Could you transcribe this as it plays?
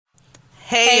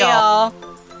Hey y'all!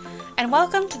 And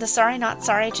welcome to the Sorry Not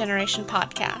Sorry Generation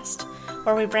podcast,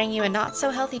 where we bring you a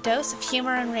not-so-healthy dose of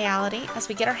humor and reality as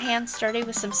we get our hands dirty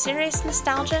with some serious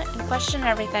nostalgia and question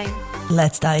everything.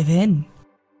 Let's dive in.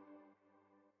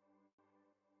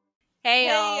 Hey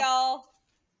Hey y'all!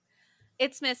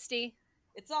 It's Misty.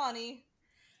 It's Ani.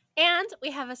 And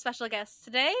we have a special guest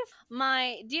today,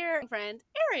 my dear friend,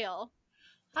 Ariel.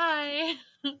 Hi.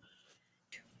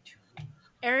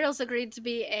 Ariel's agreed to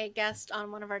be a guest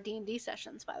on one of our D&D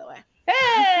sessions, by the way.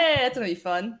 Hey! That's gonna be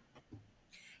fun.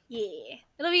 Yeah.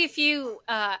 It'll be a few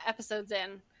episodes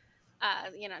in,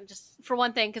 just for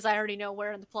one thing, because I already know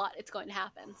where in the plot it's going to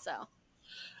happen, so.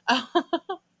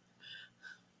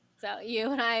 So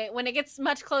you and I, when it gets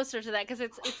much closer to that, because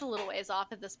it's a little ways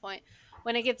off at this point,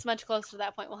 when it gets much closer to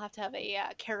that point, we'll have to have a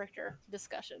character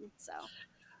discussion, so.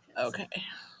 Okay.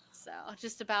 So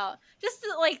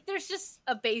there's just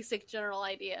a basic general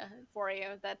idea for you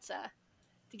that's to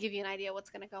give you an idea what's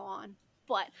going to go on.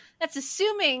 But that's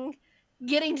assuming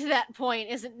getting to that point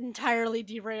isn't entirely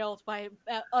derailed by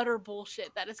utter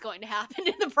bullshit that is going to happen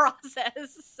in the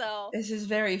process. So This is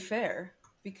very fair,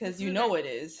 because you know it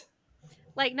is.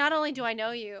 Like, not only do I know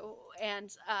you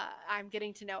and I'm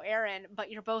getting to know Aaron,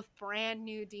 but you're both brand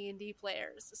new D&D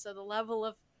players. So the level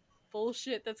of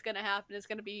bullshit that's going to happen is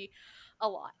going to be a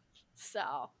lot.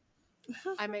 So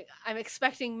I'm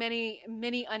expecting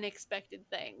many unexpected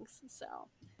things. So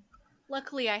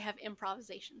luckily I have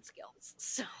improvisation skills.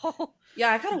 So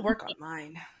Yeah, I gotta work on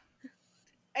mine.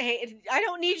 I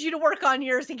don't need you to work on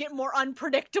yours and get more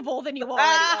unpredictable than you already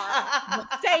are.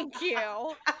 Thank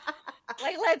you.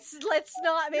 Like, let's not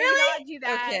not do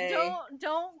that. Okay.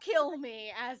 Don't kill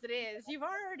me as it is. You've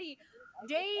already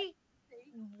day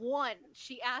one,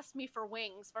 she asked me for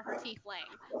wings for her tiefling.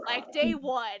 Like, day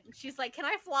one, she's like, "Can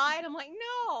I fly?" And I'm like,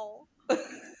 "No." But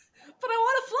I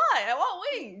want to fly. I want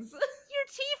wings. Your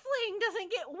tiefling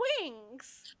doesn't get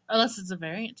wings. Unless it's a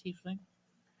variant tiefling.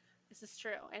 This is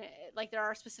true, and there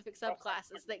are specific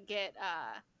subclasses that get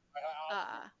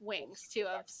wings too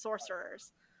of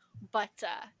sorcerers, but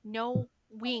no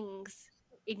wings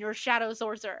in your shadow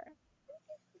sorcerer.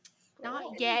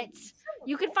 Not yet.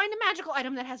 You can find a magical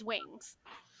item that has wings.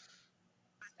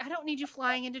 I don't need you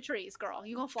flying into trees, girl.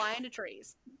 You gonna fly into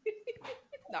trees.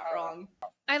 Not wrong.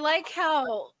 I like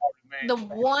how the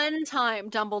one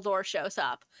time Dumbledore shows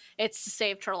up, it's to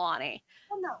save Trelawney.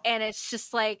 And it's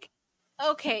just like,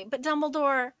 okay, but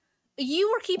Dumbledore, you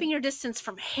were keeping your distance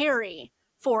from Harry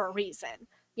for a reason.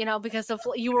 Because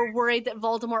you were worried that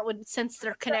Voldemort would sense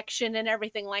their connection and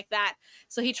everything like that.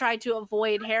 So he tried to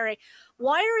avoid Harry.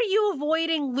 Why are you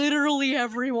avoiding literally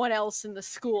everyone else in the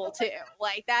school too?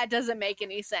 Like, that doesn't make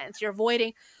any sense. You're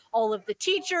avoiding all of the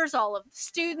teachers, all of the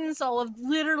students, all of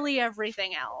literally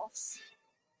everything else.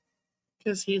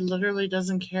 Because he literally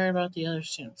doesn't care about the other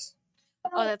students.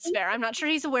 Oh, that's fair. I'm not sure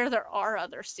he's aware there are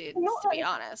other students, to be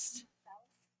honest.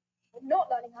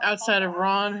 Outside of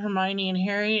Ron, Hermione, and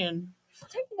Harry, and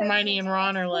Hermione and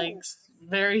Ron are like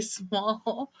very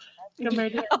small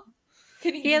compared to. Do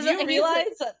you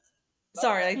realize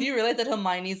that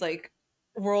Hermione's like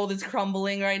world is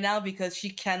crumbling right now because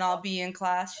she cannot be in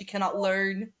class, she cannot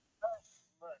learn,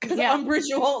 because Umbridge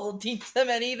won't teach them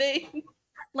anything.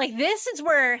 Like, this is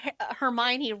where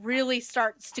Hermione really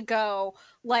starts to go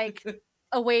like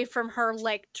away from her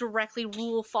like directly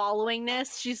rule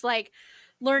followingness. She's like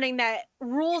learning that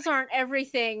rules aren't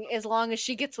everything as long as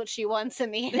she gets what she wants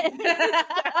in the end.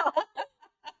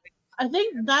 I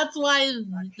think that's why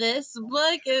this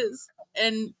book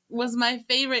was my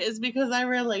favorite, is because I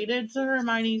related to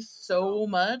Hermione so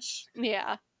much.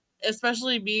 Yeah.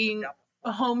 Especially being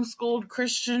a homeschooled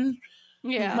Christian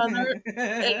mother.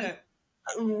 And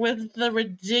with the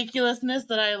ridiculousness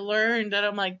that I learned, that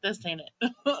I'm like, this ain't it.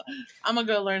 I'm gonna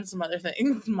go learn some other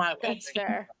things my way. That's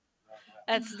fair.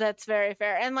 That's very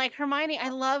fair. And like Hermione, I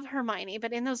love Hermione,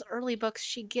 but in those early books,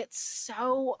 she gets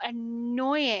so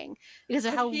annoying because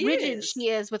of how rigid she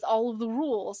is with all of the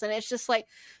rules. And it's just like,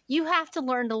 you have to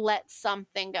learn to let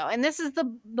something go. And this is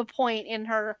the point in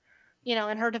her,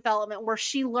 in her development where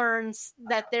she learns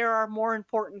that there are more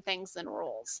important things than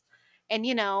rules. And,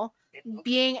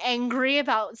 being angry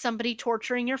about somebody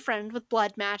torturing your friend with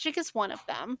blood magic is one of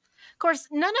them. Of course,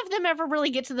 none of them ever really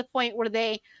get to the point where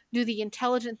they do the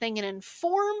intelligent thing and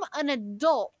inform an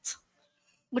adult,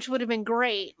 which would have been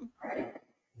great.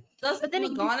 Does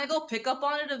McGonagall pick up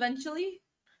on it eventually?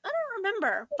 I don't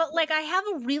remember, but like, I have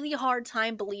a really hard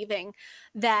time believing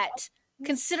that,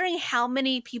 considering how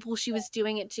many people she was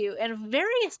doing it to, and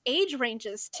various age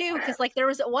ranges too, because like there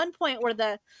was at one point where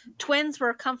the twins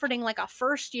were comforting like a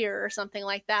first year or something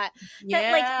like that. Yeah.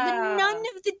 That like none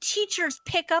of the teachers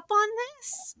pick up on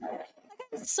this. Like, I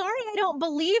sorry, I don't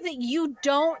believe that you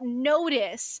don't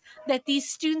notice that these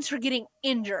students are getting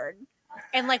injured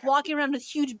and like walking around with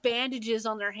huge bandages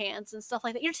on their hands and stuff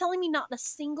like that. You're telling me not a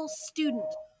single student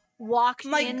walked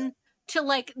in to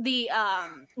like the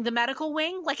medical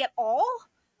wing like at all?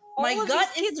 My gut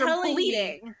is telling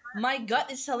me. My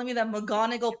gut is telling me that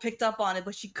McGonagall picked up on it,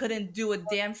 but she couldn't do a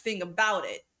damn thing about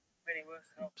it.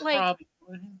 Like,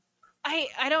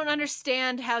 I don't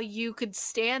understand how you could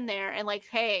stand there and like,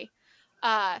 hey,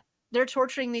 they're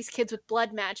torturing these kids with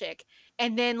blood magic,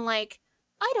 and then like,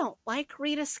 I don't like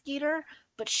Rita Skeeter,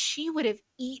 but she would have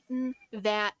eaten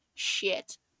that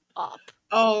shit up.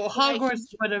 Oh,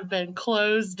 Hogwarts would have been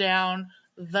closed down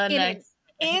the next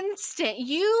instant.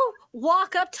 You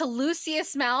walk up to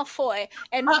Lucius Malfoy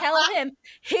and tell him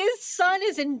his son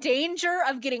is in danger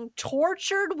of getting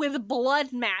tortured with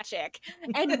blood magic,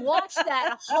 and watch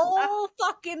that whole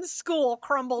fucking school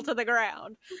crumble to the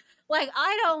ground. Like,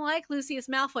 I don't like Lucius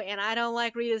Malfoy and I don't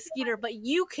like Rita Skeeter, but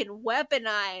you can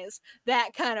weaponize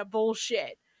that kind of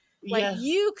bullshit. Like,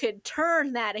 you could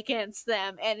turn that against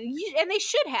them, and they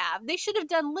should have. They should have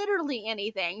done literally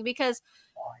anything, because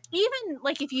even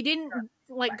like if you didn't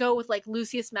like go with like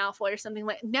Lucius Malfoy or something,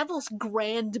 like Neville's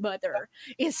grandmother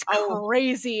is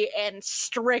crazy and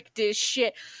strict as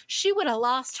shit. She would have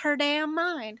lost her damn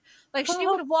mind. Like, she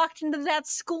would have walked into that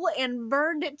school and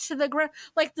burned it to the ground.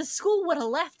 Like, the school would have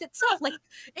left itself. Like,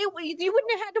 you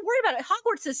wouldn't have had to worry about it.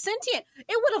 Hogwarts is sentient.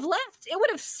 It would have left. It would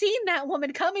have seen that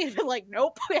woman coming and been like,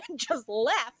 nope, and just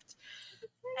left.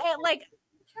 And like,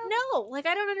 no, like,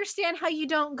 I don't understand how you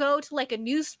don't go to like a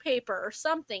newspaper or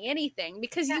something, anything,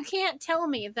 because you can't tell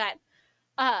me that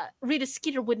Rita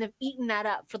Skeeter wouldn't have eaten that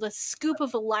up for the scoop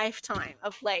of a lifetime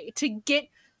of like to get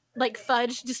like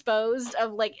Fudge disposed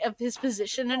of like of his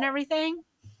position and everything.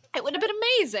 It would have been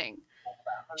amazing.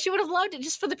 She would have loved it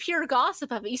just for the pure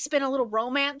gossip of it. You spin a little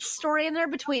romance story in there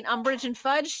between Umbridge and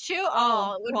Fudge too.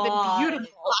 Oh, it would have been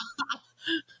beautiful.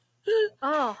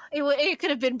 Oh, it could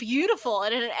have been beautiful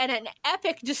and an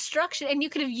epic destruction, and you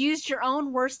could have used your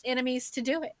own worst enemies to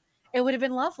do it. It would have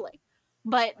been lovely,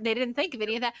 but they didn't think of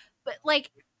any of that. But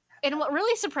like, and what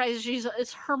really surprises you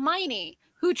is Hermione,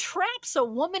 who traps a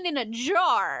woman in a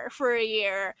jar for a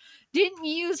year, didn't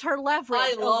use her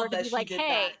leverage over to be like,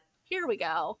 hey, here we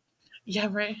go. Yeah,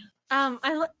 right.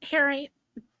 Harry,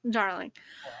 darling,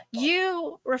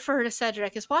 you refer to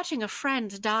Cedric as watching a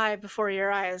friend die before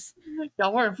your eyes.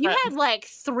 Y'all were friends. You had like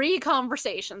 3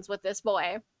 conversations with this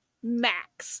boy,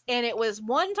 max, and it was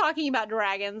one talking about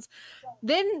dragons,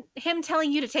 then him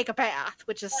telling you to take a bath,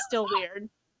 which is still weird,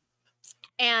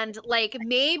 and like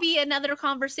maybe another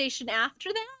conversation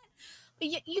after that. But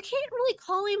you can't really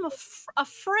call him a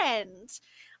friend.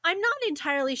 I'm not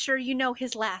entirely sure you know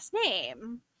his last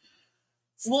name.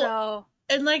 Well,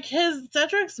 and like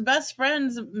Cedric's best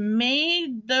friends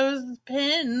made those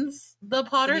pins, the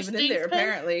Potter Stinks pins.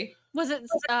 Apparently, was it?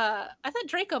 I thought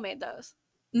Draco made those.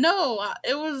 No,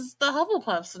 it was the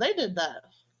Hufflepuffs. They did that.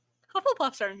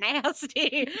 Hufflepuffs are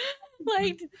nasty.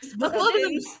 Like,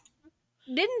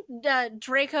 didn't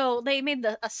Draco? They made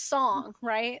a song,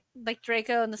 right? Like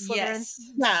Draco and the Slytherins. Yes.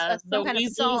 Yeah, the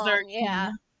Weasleys are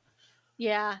king.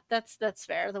 Yeah. That's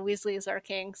fair. The Weasleys are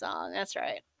king song. That's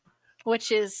right.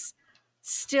 Which is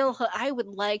still, I would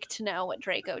like to know what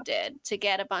Draco did to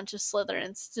get a bunch of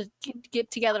Slytherins to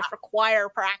get together for choir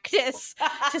practice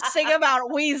to sing about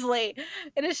Weasley.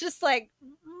 And it's just like,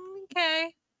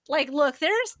 okay. Like, look,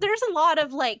 there's a lot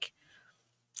of like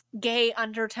gay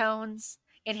undertones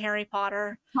in Harry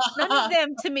Potter. None of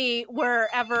them to me were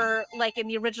ever like in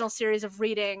the original series of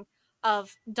reading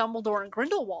of Dumbledore and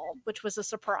Grindelwald, which was a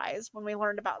surprise when we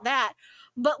learned about that.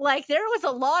 But like, there was a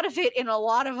lot of it in a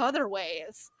lot of other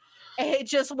ways. It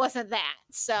just wasn't that.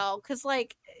 So, because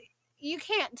like, you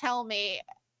can't tell me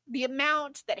the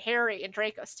amount that Harry and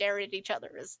Draco stare at each other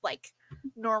is like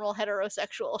normal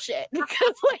heterosexual shit.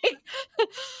 Because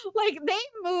like they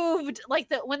moved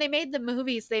when they made the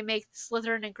movies, they make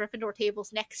Slytherin and Gryffindor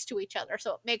tables next to each other,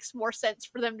 so it makes more sense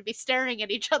for them to be staring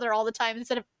at each other all the time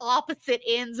instead of opposite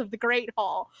ends of the Great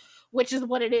Hall, which is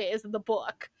what it is in the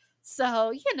book.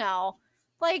 So, you know,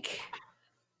 like,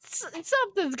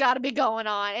 something's got to be going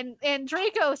on. And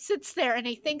Draco sits there and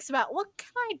he thinks about, what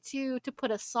can I do to put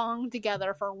a song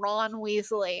together for Ron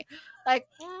Weasley? Like,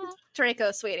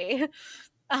 Draco, sweetie.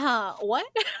 What?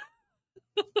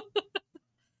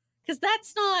 Because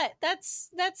that's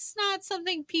not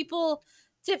something people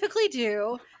typically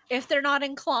do if they're not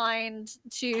inclined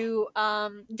to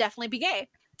definitely be gay,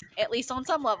 at least on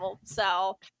some level.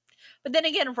 So, but then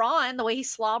again, Ron, the way he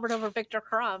slobbered over Victor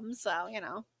Crumb, so, you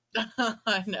know.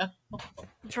 I know.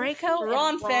 Draco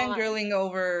Ron fangirling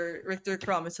over Victor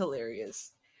Crumb is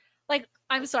hilarious. like,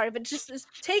 I'm sorry, but just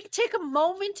take a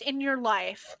moment in your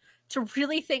life to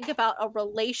really think about a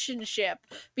relationship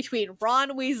between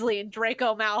Ron Weasley and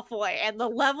Draco Malfoy and the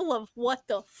level of what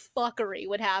the fuckery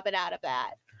would happen out of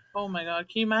that. Oh my god,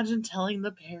 can you imagine telling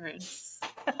the parents?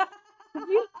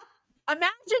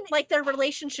 Imagine, like, their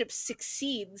relationship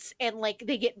succeeds and, like,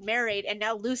 they get married and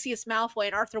now Lucius Malfoy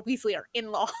and Arthur Weasley are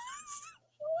in-laws.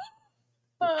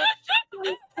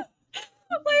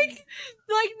 Like,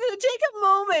 take a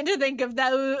moment to think of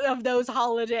those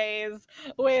holidays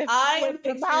with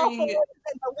the Malfoys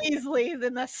and the Weasleys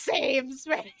in the same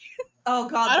space. Oh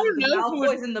god, the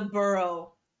Malfoys in the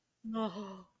burrow.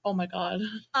 Oh my god.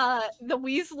 The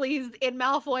Weasleys in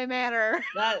Malfoy Manor.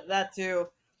 That too.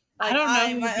 Like, I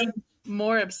don't know who'd be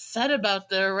more upset about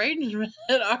the arrangement,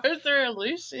 Arthur or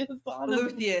Lucius.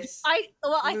 Lucius. I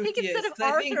think instead of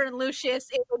Arthur and Lucius,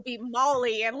 it would be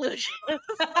Molly and Lucius. Because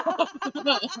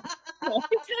I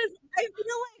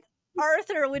feel like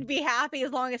Arthur would be happy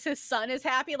as long as his son is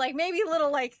happy. Like, maybe a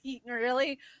little, like,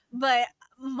 really, but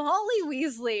Molly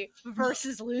Weasley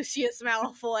versus Lucius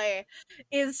Malfoy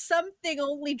is something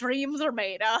only dreams are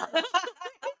made of.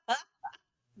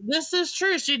 This is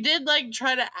true. She did, like,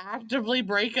 try to actively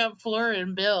break up Fleur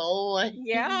and Bill. Like,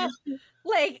 yeah.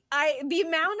 Like, the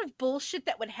amount of bullshit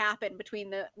that would happen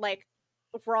between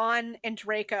Ron and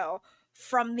Draco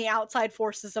from the outside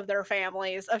forces of their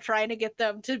families of trying to get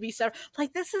them to be separate.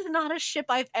 Like, this is not a ship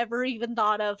I've ever even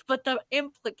thought of, but the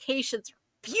implications are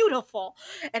beautiful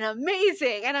and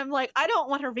amazing. And I'm like, I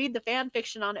don't want to read the fan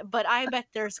fiction on it, but I bet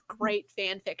there's great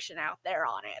fan fiction out there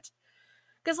on it.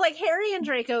 Because, like, Harry and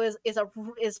Draco is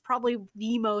probably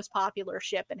the most popular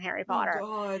ship in Harry Potter.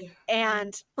 Oh God.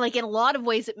 And, like, in a lot of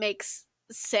ways it makes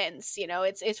sense, you know.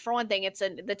 It's for one thing, it's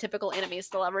the typical enemies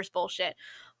to lovers bullshit.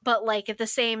 But, like, at the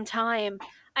same time,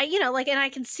 and I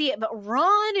can see it, but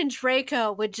Ron and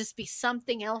Draco would just be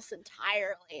something else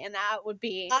entirely, and that would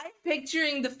be... I'm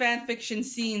picturing the fanfiction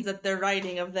scenes that they're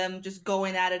writing of them just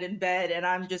going at it in bed, and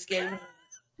I'm just getting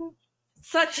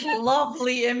such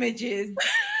lovely images.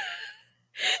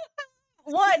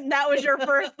 One, that was your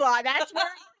first thought. That's your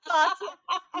thoughts,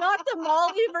 not the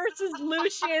Molly versus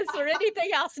Lucius or anything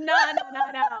else. No.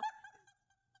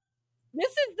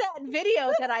 This is that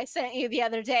video that I sent you the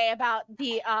other day about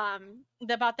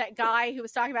about that guy who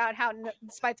was talking about how,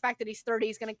 despite the fact that he's 30,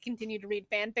 he's going to continue to read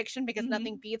fan fiction because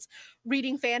nothing beats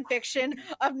reading fan fiction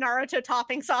of Naruto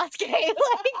topping Sasuke.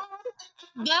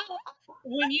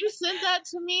 When you sent that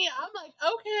to me, I'm like,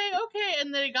 okay,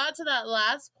 and then it got to that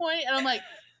last point, and I'm like,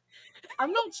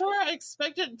 I'm not sure I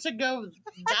expected to go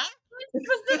that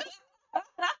way.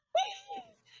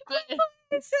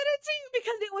 I sent it to you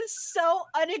because it was so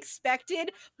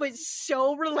unexpected, but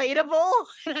so relatable.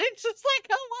 And I'm just like,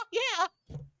 oh, well, yeah.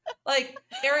 Like,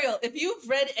 Ariel, if you've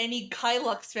read any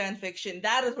Kylux fanfiction,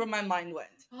 that is where my mind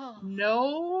went. Oh.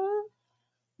 No.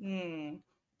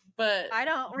 But I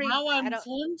don't read. Now I'm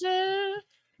tempted.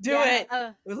 Do it.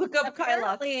 Look up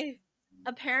Kylux.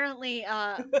 Apparently,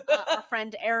 our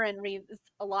friend Aaron reads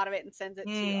a lot of it and sends it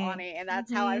to Ani, and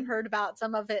that's how I've heard about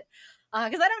some of it.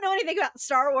 Because I don't know anything about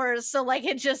Star Wars, so like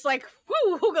it just like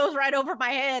whoo goes right over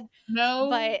my head. No,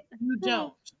 but you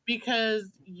don't, because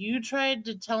you tried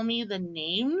to tell me the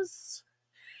names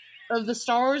of the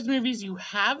Star Wars movies you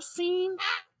have seen,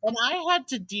 and I had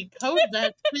to decode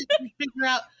that to figure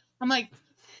out. I'm like,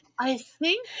 I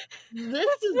think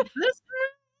this is this.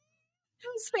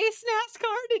 Space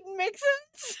NASCAR didn't make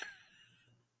sense.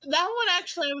 That one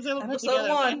actually I was able to put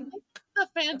together. The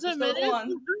Phantom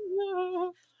Menace.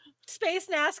 Space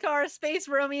NASCAR, Space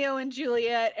Romeo and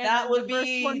Juliet, and that would the be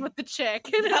first one with the chick.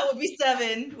 That would be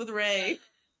 7 with Rey.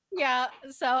 Yeah.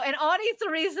 So, and Audie's the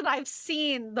reason I've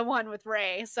seen the one with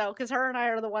Rey. So, because her and I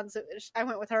are the ones that I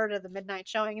went with her to the midnight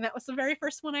showing, and that was the very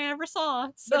first one I ever saw.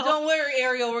 So. But don't worry,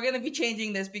 Ariel, we're gonna be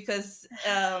changing this because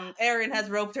Aaron has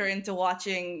roped her into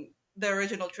watching the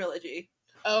original trilogy.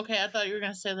 Okay, I thought you were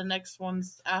gonna say the next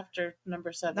one's after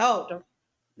number 7.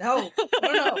 No,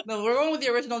 we're going with the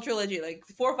original trilogy, like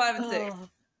 4, 5, and 6.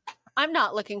 I'm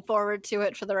not looking forward to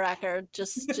it, for the record.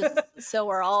 Just so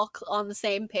we're all on the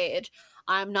same page.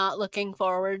 I'm not looking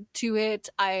forward to it.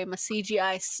 I'm a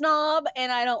CGI snob,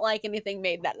 and I don't like anything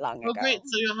made that long ago. Oh, great!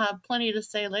 So you'll have plenty to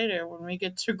say later when we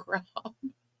get to Ground.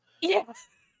 Yeah.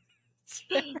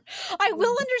 I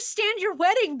will understand your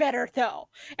wedding better, though,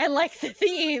 and like the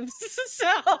themes. So,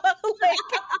 like,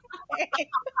 it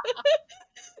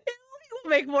will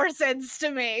make more sense to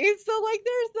me. So, like,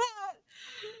 there's that.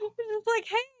 It's like,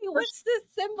 hey, what's this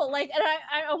symbol? Like, and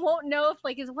I won't know if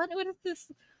like what is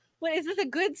this? What is this, a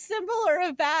good symbol or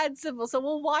a bad symbol? So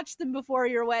we'll watch them before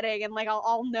your wedding, and like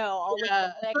I'll know. I'll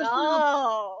like,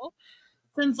 oh.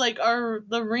 since like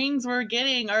the rings we're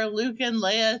getting are Luke and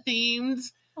Leia themed.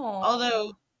 Aww.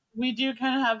 Although we do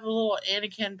kind of have a little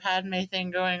Anakin Padme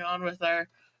thing going on with our,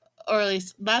 or at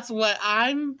least that's what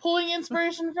I'm pulling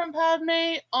inspiration from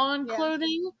Padme on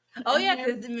clothing. Oh yeah,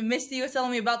 because Misty was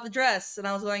telling me about the dress, and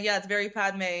I was going, yeah, it's very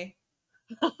Padme.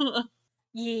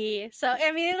 Yeah, so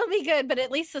I mean it'll be good, but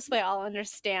at least this way I'll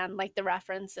understand like the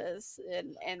references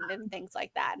and things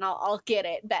like that, and I'll get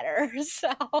it better.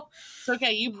 So it's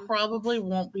okay. You probably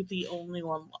won't be the only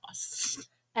one lost.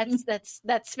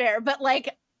 That's fair, but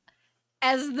like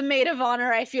as the maid of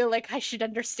honor, I feel like I should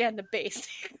understand the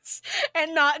basics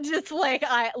and not just like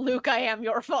Luke, I am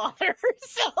your father.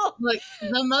 So like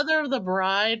the mother of the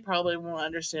bride probably won't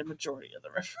understand majority of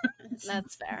the reference.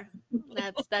 That's fair.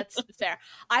 That's fair.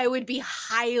 I would be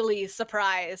highly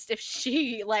surprised if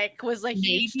she like was a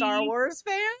huge Star Wars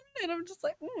fan, and I'm just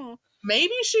like,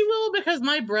 maybe she will, because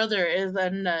my brother is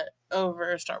a nut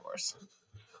over Star Wars.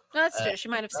 No, that's true. She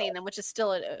might have seen them, which is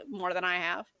still more than I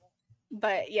have.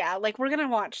 But yeah, like we're gonna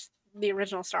watch the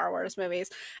original Star Wars movies,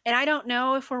 and I don't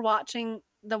know if we're watching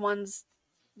the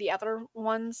other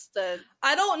ones.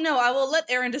 I don't know. I will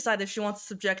let Erin decide if she wants to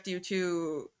subject you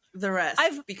to the rest.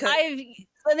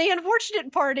 The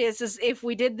unfortunate part is if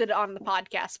we did that on the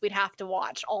podcast, we'd have to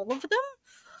watch all of them.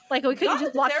 Like we couldn't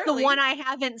just watch the one I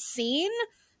haven't seen,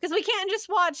 because we can't just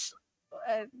watch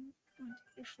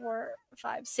 4,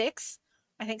 5, 6.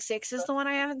 I think 6 is the one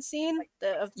I haven't seen.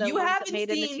 You haven't made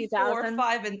seen 4,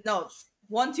 5, and no,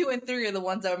 1, 2, and 3 are the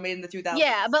ones that were made in the 2000s.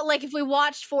 Yeah, but like if we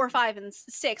watched 4, 5, and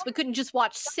 6, we couldn't just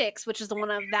watch 6, which is the one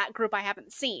of that group I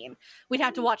haven't seen. We'd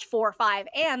have to watch 4, 5,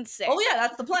 and 6. Oh yeah,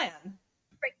 that's the plan.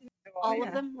 All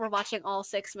of them? We're watching all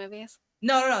 6 movies?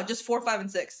 No, just 4, 5,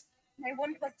 and 6.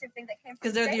 One positive thing that came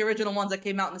because they're the original ones that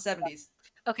came out in the 70s.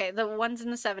 Okay, the ones in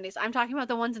the 70s. I'm talking about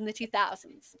the ones in the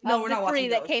 2000s. No, we're not watching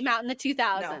those. 3 that came out in the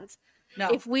 2000s. No.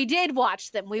 If we did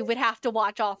watch them, we would have to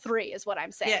watch all 3, is what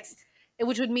I'm saying. Yes.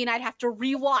 Which would mean I'd have to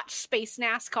rewatch Space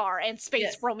NASCAR and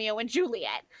Space Romeo and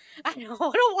Juliet. I don't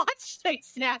want to watch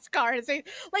Space NASCAR. Like,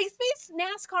 Space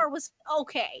NASCAR was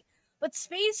okay, but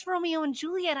Space Romeo and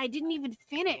Juliet, I didn't even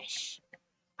finish.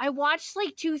 I watched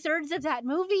like 2/3 of that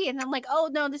movie, and I'm like, oh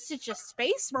no, this is just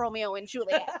Space Romeo and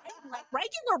Juliet. Like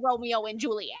regular Romeo and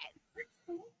Juliet.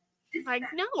 Like,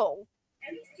 no.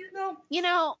 You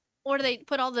know, or they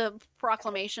put all the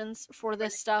proclamations for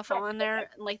this stuff on there, and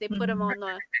like they put them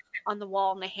on the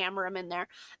wall and they hammer them in there.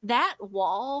 That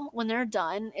wall, when they're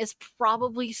done, is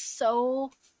probably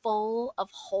so full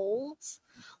of holes.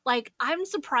 Like, I'm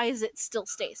surprised it still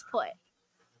stays put.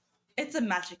 It's a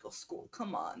magical school.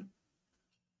 Come on.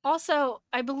 Also,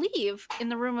 I believe in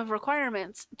the room of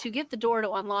requirements, to get the door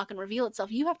to unlock and reveal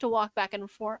itself, you have to walk back and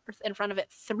forth in front of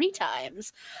it 3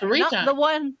 times.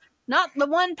 Not the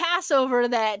one Passover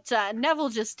that Neville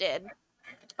just did.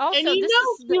 Also,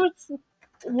 and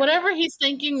whatever he's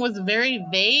thinking was very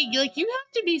vague. Like, you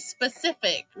have to be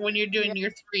specific when you're doing your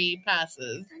 3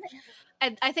 passes.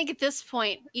 And I think at this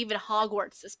point, even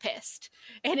Hogwarts is pissed.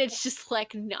 And it's just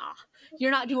like, nah,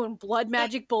 you're not doing blood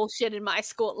magic bullshit in my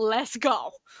school. Let's go.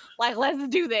 Like, let's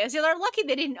do this. They're lucky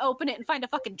they didn't open it and find a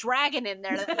fucking dragon in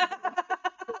there.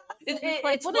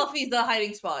 It's Fluffy's the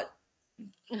hiding spot.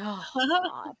 Oh,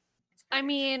 God. I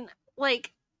mean,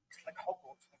 like,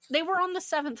 they were on the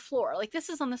 7th floor. Like, this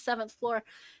is on the 7th floor.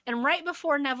 And right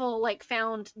before Neville, like,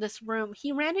 found this room,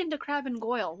 he ran into Crabbe and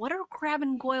Goyle. What are Crabbe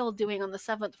and Goyle doing on the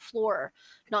 7th floor,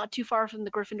 not too far from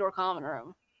the Gryffindor common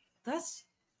room? That's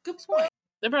a good point.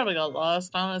 They probably got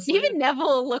lost, honestly. Even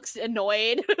Neville looks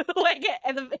annoyed, like,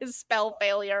 at his spell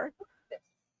failure.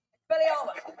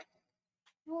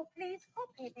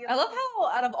 I love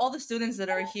how out of all the students that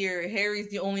are here, Harry's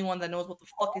the only one that knows what the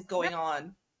fuck is going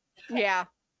on. Yeah.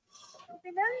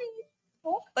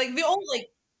 Like, the only,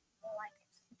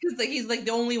 because like he's like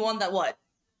the only one that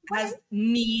has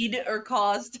need or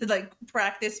cause to like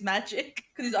practice magic,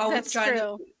 because he's always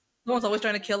no one's always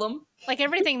trying to kill him. Like,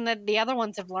 everything that the other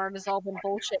ones have learned has all been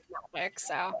bullshit magic.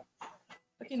 So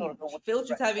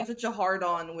Filch is having such a hard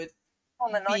on with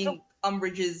being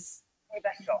Umbridge's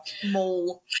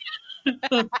mole.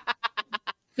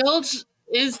 Filch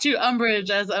is to Umbridge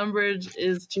as Umbridge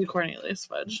is to Cornelius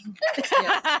Fudge.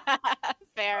 Yes.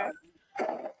 Fair.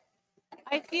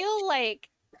 I feel like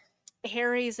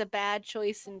Harry's a bad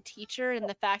choice in teacher in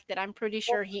the fact that I'm pretty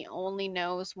sure he only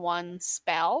knows one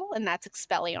spell, and that's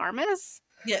Expelliarmus.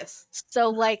 Yes. So,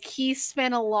 like, he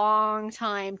spent a long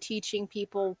time teaching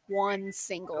people one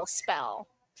single spell.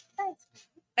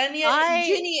 And yet,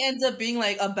 Ginny ends up being,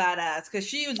 like, a badass, because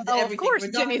she was everything. Of course,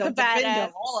 Ginny's a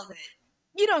badass. All of it.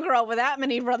 You don't grow up with that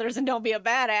many brothers and don't be a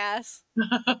badass.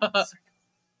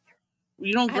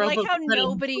 You don't grow I like up how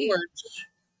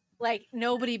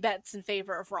nobody bets in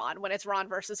favor of Ron when it's Ron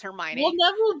versus Hermione. Well,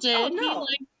 Neville did. Oh, no.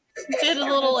 He did a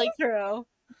little true.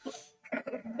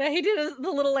 Yeah, he did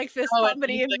the little fist pump, but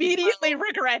he immediately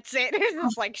regrets it. It's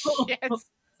just like shit.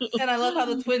 And I love how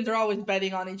the twins are always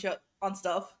betting on each other on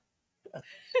stuff.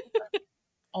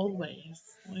 Always.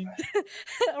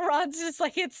 Ron's just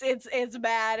like it's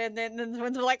bad, and then the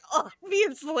twins are like,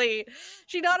 obviously,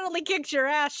 she not only kicked your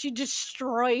ass, she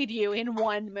destroyed you in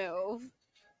one move.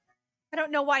 I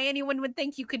don't know why anyone would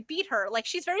think you could beat her. Like,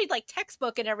 she's very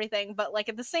textbook and everything, but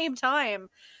at the same time,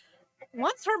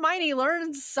 once Hermione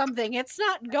learns something, it's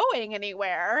not going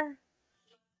anywhere.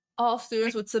 All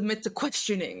students would submit to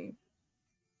questioning.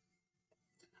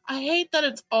 I hate that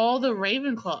it's all the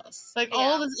Ravenclaws.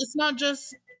 All this, it's not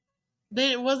just,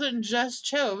 it wasn't just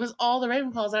Cho, it was all the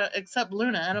Ravenclaws except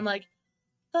Luna, and I'm like,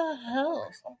 the hell?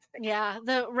 Yeah,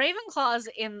 the Ravenclaws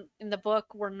in the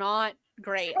book were not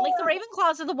great. The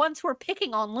Ravenclaws are the ones who are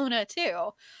picking on Luna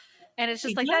too. And it's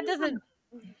just that doesn't,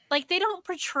 they don't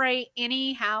portray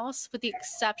any house, with the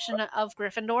exception of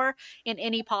Gryffindor, in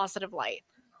any positive light.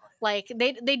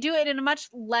 They do it in a much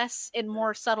less and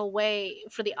more subtle way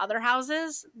for the other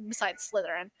houses, besides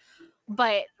Slytherin.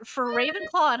 But for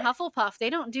Ravenclaw and Hufflepuff, they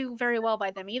don't do very well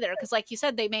by them either. Because like you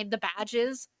said, they made the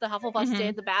badges. The Hufflepuffs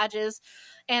did the badges.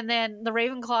 And then the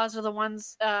Ravenclaws are the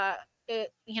ones,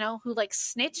 who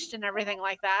snitched and everything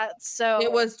like that. So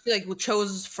it was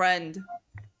Cho's friend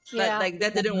that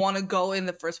that didn't want to go in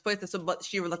the first place. But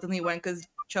she reluctantly went because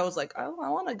Cho was like, oh, I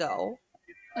want to go.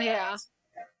 Yeah.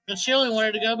 But she only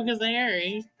wanted to go because of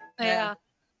Harry. Yeah.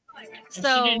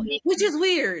 So, which is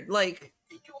weird.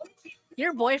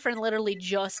 Your boyfriend literally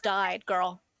just died,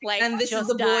 girl. And this is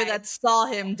the boy that saw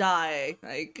him die.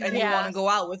 And you want to go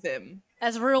out with him.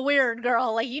 That's real weird,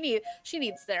 girl. She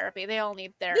needs therapy. They all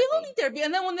need therapy. They all need therapy.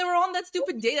 And then when they were on that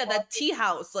stupid date at that tea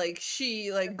house,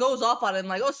 she goes off on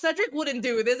him oh, Cedric wouldn't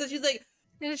do this. And she's like,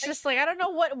 and it's just I don't know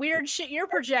what weird shit you're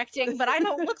projecting, but I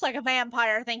don't look like a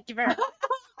vampire. Thank you very much.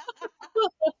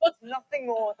 Nothing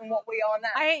more than what we are now.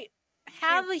 I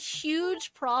have a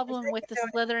huge problem with the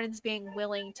Slytherins being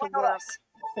willing to work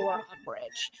for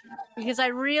Umbridge, because I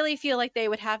really feel like they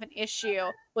would have an issue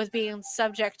with being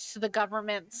subject to the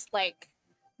government's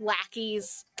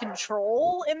lackeys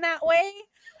control in that way,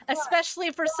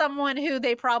 especially for someone who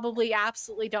they probably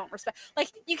absolutely don't respect.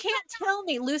 You can't tell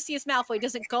me Lucius Malfoy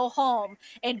doesn't go home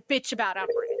and bitch about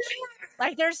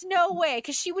Umbridge. There's no way,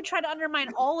 because she would try to undermine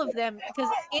all of them, because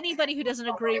anybody who doesn't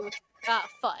agree with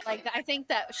Fudge. I think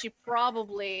that she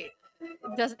probably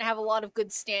doesn't have a lot of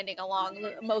good standing along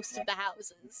most of the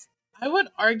houses. I would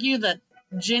argue that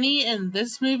Ginny in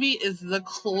this movie is the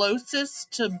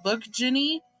closest to book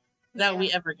Ginny that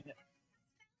we ever get.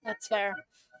 That's fair.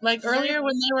 Earlier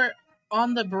when they were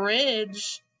on the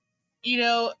bridge,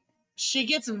 she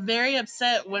gets very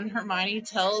upset when Hermione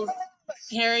tells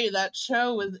Harry that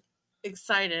Cho was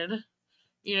excited.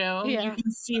 You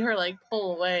can see her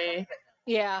pull away.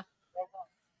 Yeah.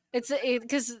 It's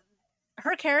because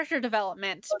her character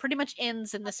development pretty much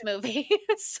ends in this movie.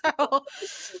 So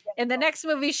in the next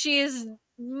movie, she is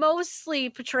mostly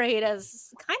portrayed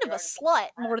as kind of a slut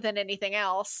more than anything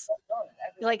else.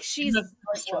 She's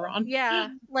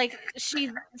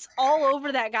she's all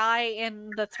over that guy in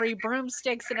the 3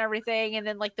 broomsticks and everything, and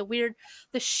then the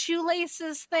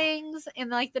shoelaces things in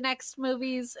the next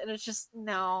movies, and it's just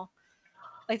no.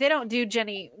 They don't do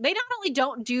Jenny. They not only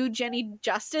don't do Jenny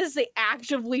justice, they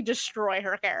actively destroy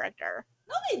her character.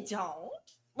 No, they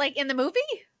don't. In the movie?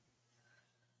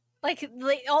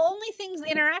 The only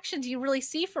interactions you really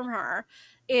see from her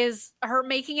is her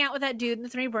making out with that dude in the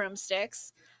 3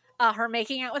 broomsticks, her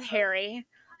making out with Harry,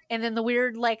 and then the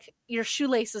weird, your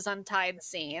shoelaces untied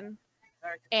scene.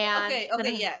 And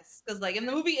yes, because in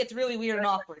the movie it's really weird and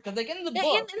awkward. Because in the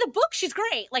book, in the book she's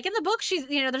great. In the book she's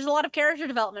there's a lot of character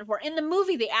development for her. In the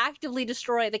movie they actively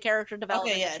destroy the character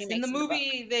development. Okay, yes. In the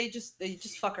movie they just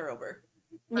fuck her over.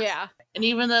 Yeah. And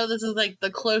even though this is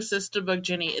the closest to book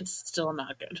Ginny, it's still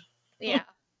not good. Yeah.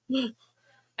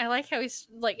 I like how he's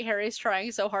Harry's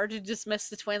trying so hard to dismiss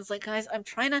the twins. Guys, I'm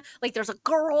trying to there's a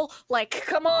girl.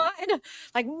 Come on,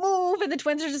 move. And the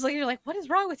twins are just you're what is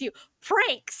wrong with you?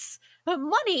 Pranks,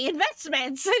 money,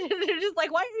 investments. And they're just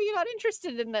why are you not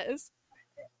interested in this?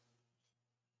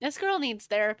 This girl needs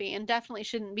therapy and definitely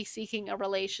shouldn't be seeking a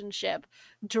relationship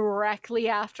directly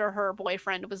after her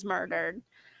boyfriend was murdered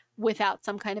without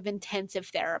some kind of intensive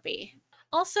therapy.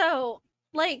 Also,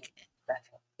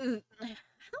 how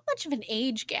much of an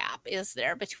age gap is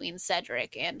there between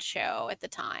Cedric and Cho at the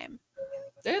time?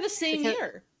 They're the same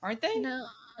year, aren't they? No,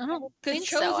 I don't think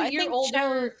Cho's so. a year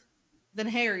older than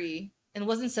Harry. And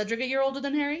wasn't Cedric a year older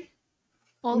than Harry?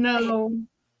 Well, no.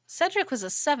 Cedric was a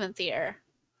 7th year.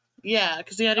 Yeah,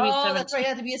 because he had to be 17. That's right. He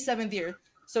had to be a 7th year.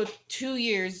 So 2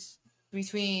 years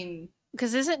between.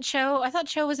 Because isn't Cho? I thought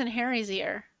Cho was in Harry's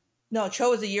year. No,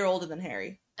 Cho is a year older than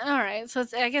Harry. All right, so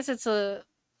I guess it's a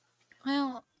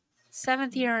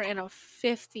 7th year and a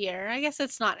 5th year. I guess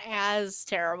it's not as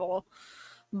terrible,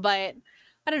 but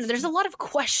I don't know. There's a lot of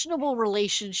questionable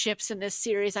relationships in this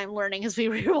series. I'm learning as we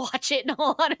rewatch it. In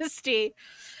all honesty,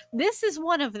 this is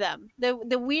one of them.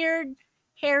 The weird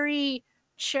Harry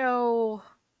Cho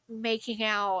making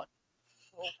out.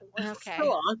 Okay. It's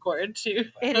so awkward too.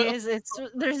 It is.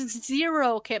 There's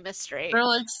zero chemistry. They're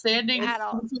like standing at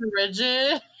all.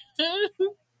 rigid.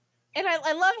 And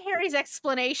I love Harry's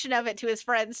explanation of it to his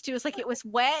friends too. It's like it was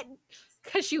wet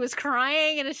because she was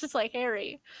crying, and it's just like,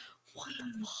 Harry, what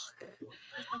the fuck?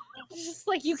 It's just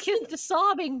like, you kissed a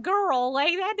sobbing girl.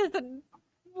 Like, that doesn't.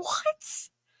 What?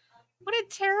 What a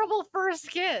terrible first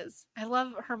kiss. I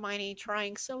love Hermione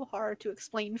trying so hard to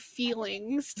explain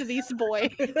feelings to these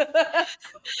boys.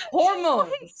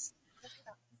 Hormones.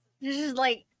 It's just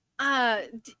like,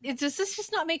 does this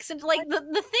just not make sense? Like,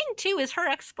 the thing too is her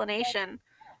explanation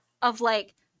of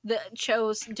like the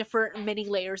Cho's different many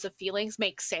layers of feelings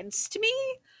makes sense to me.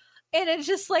 And it's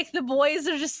just like the boys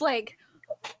are just like,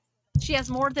 she has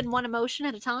more than one emotion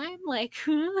at a time, like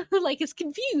like is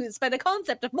confused by the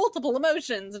concept of multiple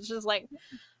emotions. It's just like,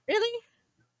 really?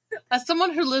 As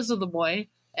someone who lives with a boy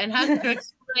and has to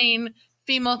explain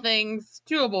female things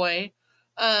to a boy,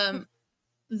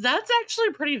 that's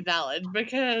actually pretty valid,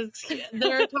 because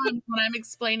there are times when I'm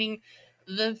explaining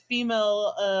the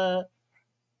female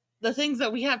the things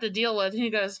that we have to deal with, and he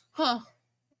goes, "Huh,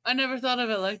 I never thought of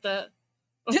it like that."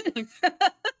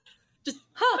 Just,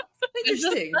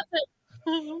 interesting.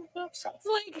 It's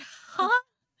like, huh?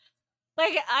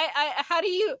 Like, I how do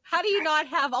you not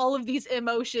have all of these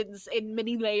emotions in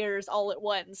many layers all at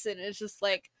once? And it's just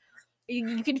like,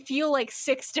 you can feel like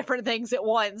 6 different things at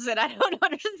once, and I don't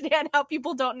understand how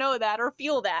people don't know that or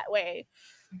feel that way.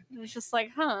 And it's just like,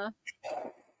 huh?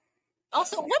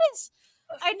 Also,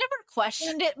 I never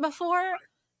questioned it before,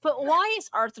 but why is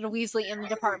Arthur Weasley in the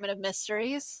Department of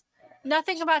Mysteries?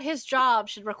 Nothing about his job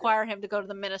should require him to go to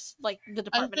the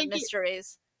Department of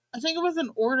Mysteries. I think it was an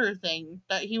order thing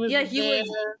that he was there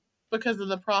because of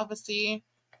the prophecy.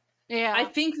 Yeah, I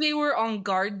think they were on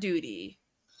guard duty.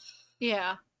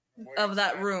 Yeah, of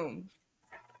that room.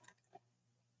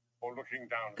 Or looking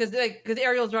down. Because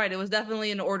Ariel's right. It was definitely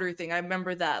an order thing. I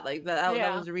remember that. Like that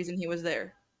was the reason he was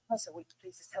there. Also, will you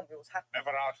please just tell me what's happening?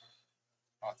 Never out.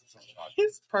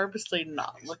 He's purposely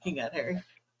not looking at her.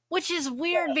 Which is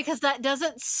weird, because that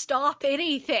doesn't stop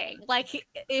anything. Like,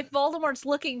 if Voldemort's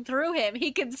looking through him,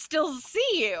 he can still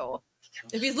see you.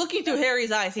 If he's looking through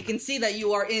Harry's eyes, he can see that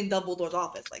you are in Dumbledore's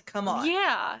office. Like, come on.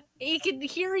 Yeah, he can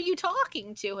hear you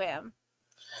talking to him.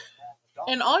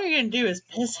 And all you're gonna do is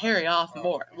piss Harry off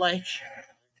more. Like,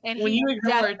 and when you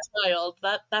ignore a child,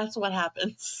 that's what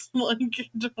happens. Like,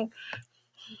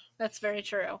 that's very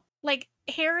true. Like,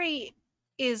 Harry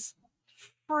is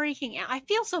freaking out. I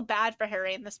feel so bad for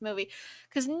Harry in this movie,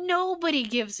 because nobody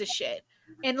gives a shit,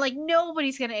 and like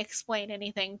nobody's gonna explain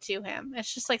anything to him.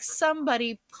 It's just like,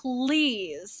 somebody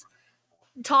please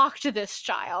talk to this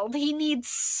child. He needs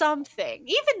something.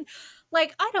 Even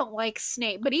like, I don't like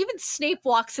Snape, but even Snape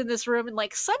walks in this room and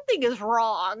like, something is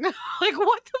wrong. Like,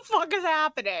 what the fuck is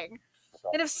happening?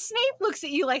 And if Snape looks at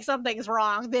you like something's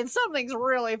wrong, then something's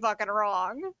really fucking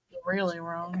wrong. Really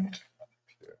wrong.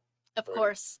 Of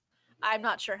course, I'm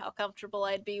not sure how comfortable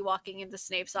I'd be walking into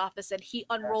Snape's office and he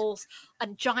unrolls a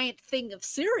giant thing of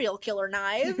serial killer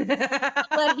knives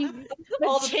that he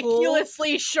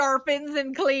meticulously sharpens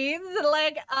and cleans.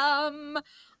 Like, I'm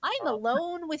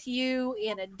alone with you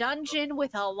in a dungeon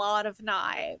with a lot of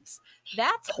knives.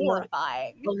 That's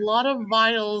horrifying. A lot of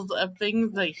vials of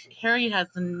things that Harry has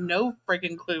no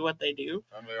freaking clue what they do.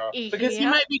 Because he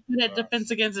might be good at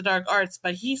Defense Against the Dark Arts,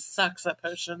 but he sucks at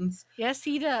potions. Yes,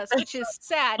 he does, which is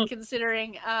sad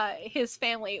considering his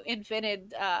family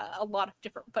invented a lot of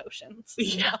different potions.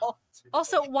 Yeah. So.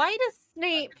 Also, why does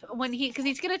Snape, because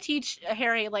he's going to teach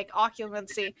Harry, like,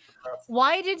 occlumency,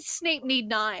 why did Snape need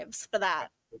knives for that?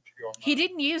 He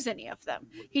didn't use any of them.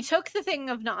 He took the thing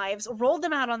of knives, rolled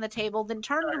them out on the table, then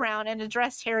turned around and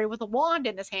addressed Harry with a wand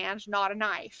in his hand, not a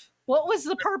knife. What was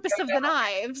the purpose of the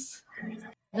knives?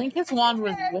 I think his wand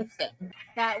was with him.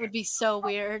 That would be so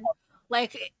weird.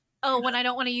 Like, oh, when I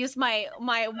don't want to use my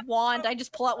wand, I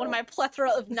just pull out one of my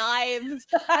plethora of knives.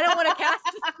 I don't want to cast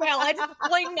a spell. I just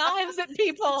fling knives at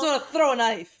people. I just want to throw a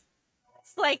knife.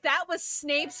 Like, that was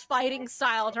Snape's fighting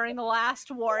style during the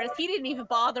last war. He didn't even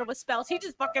bother with spells. He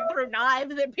just fucking threw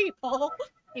knives at people.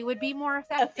 It would be more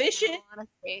effective. Efficient.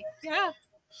 Honestly. Yeah.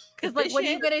 Because, like, what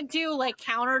are you going to do? Like,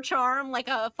 counter charm? Like,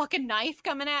 a fucking knife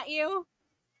coming at you?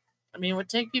 I mean, it would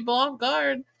take people off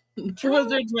guard.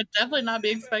 Wizards would definitely not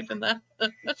be expecting that.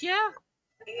 Yeah.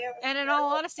 And in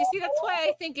all honesty, see, that's why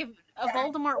I think if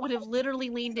Voldemort would have literally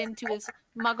leaned into his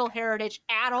Muggle heritage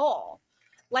at all,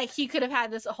 like, he could have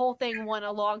had this whole thing won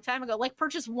a long time ago. Like,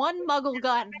 purchase one Muggle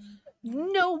gun.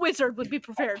 No wizard would be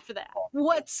prepared for that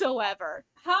whatsoever.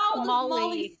 How does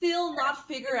Molly still not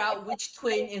figure out which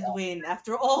twin is Win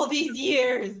after all these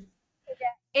years?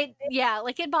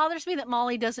 It bothers me that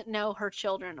Molly doesn't know her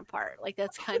children apart. Like,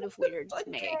 that's kind of weird to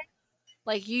me.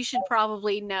 Like, you should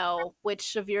probably know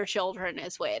which of your children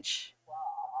is which.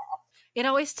 It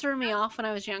always threw me off when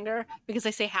I was younger because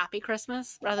they say Happy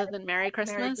Christmas rather than Merry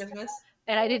Christmas. Merry Christmas.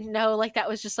 And I didn't know, like, that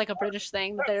was just, like, a British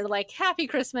thing. That they're like, Happy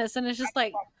Christmas. And it's just,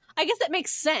 like, I guess that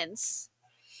makes sense.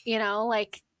 You know,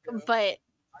 like, but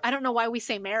I don't know why we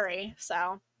say Merry,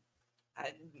 so.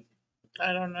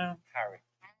 I don't know.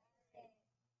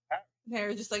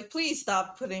 Harry's just like, please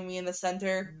stop putting me in the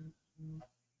center.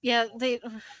 Yeah,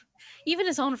 even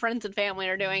his own friends and family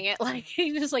are doing it. Like,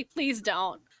 he's just like, please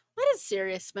don't. Why does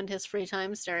Sirius spend his free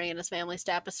time staring at his family's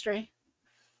tapestry?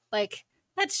 Like,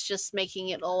 that's just making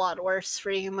it a lot worse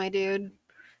for you, my dude.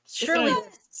 Surely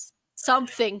there's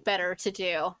something better to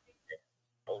do.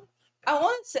 I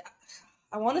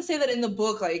want to say that in the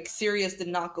book, like, Sirius did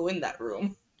not go in that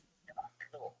room.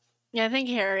 Yeah, I think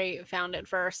Harry found it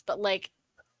first, but, like,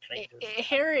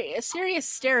 Sirius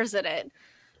stares at it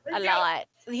a lot.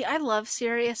 I love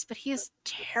Sirius, but he has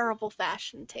terrible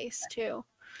fashion taste, too.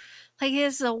 Like, he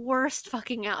has the worst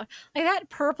fucking out. Like, that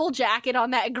purple jacket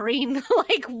on that green,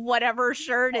 like, whatever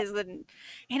shirt is, and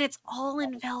it's all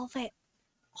in velvet.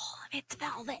 All of it's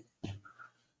velvet.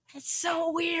 It's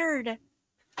so weird.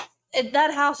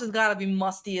 That house has got to be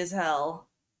musty as hell.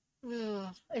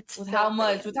 Ugh, it's with how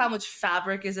much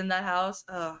fabric is in that house.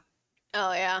 Ugh.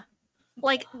 Oh yeah,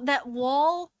 like that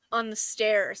wall on the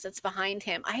stairs that's behind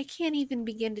him. I can't even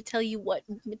begin to tell you what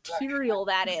material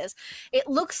that is. It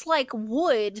looks like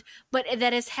wood, but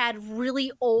that has had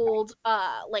really old,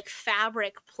 like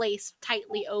fabric placed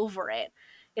tightly over it.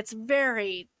 It's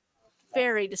very,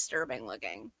 very disturbing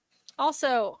looking.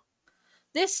 Also,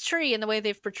 this tree and the way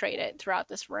they've portrayed it throughout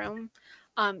this room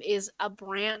is a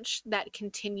branch that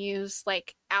continues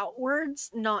like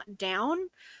outwards, not down.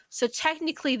 So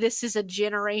technically this is a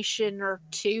generation or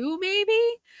two maybe,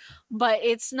 but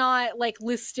it's not like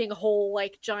listing whole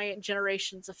like giant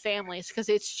generations of families because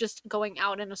it's just going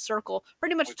out in a circle,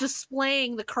 pretty much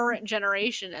displaying the current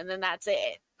generation and then that's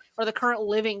it. Or the current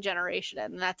living generation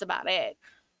and that's about it.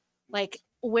 Like,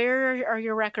 where are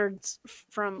your records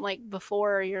from like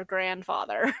before your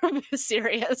grandfather?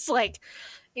 Serious, like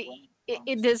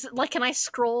it does. Like, can I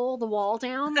scroll the wall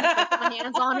down? Like, I put my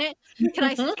hands on it. Can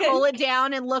I scroll it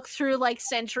down and look through like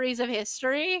centuries of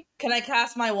history? Can I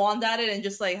cast my wand at it and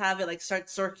just like have it like start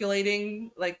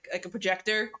circulating like a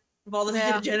projector of all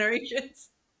the generations?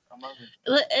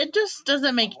 It just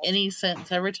doesn't make any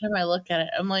sense every time I look at it.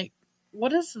 I'm like,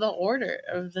 what is the order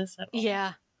of this at all?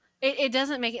 Yeah. It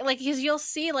doesn't make it like because you'll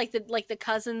see like the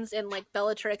cousins and like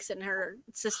Bellatrix and her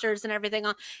sisters and everything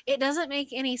on. It doesn't make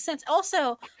any sense.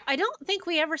 Also, I don't think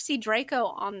we ever see Draco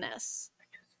on this,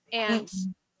 and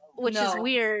which is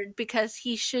weird because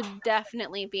he should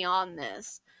definitely be on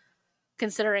this,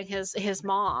 considering his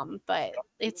mom. But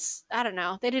it's I don't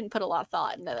know. They didn't put a lot of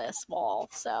thought into this wall.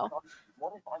 So,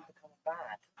 what if I become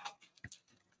bad?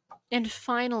 and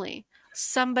finally,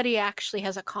 somebody actually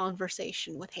has a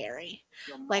conversation with Harry.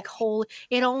 Like,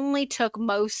 it only took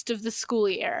most of the school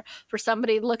year for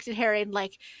somebody to look at Harry and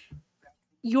like,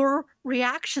 your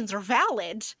reactions are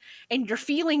valid and your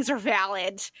feelings are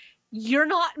valid. You're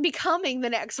not becoming the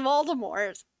next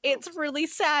Voldemort. It's really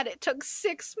sad. It took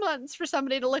 6 months for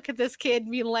somebody to look at this kid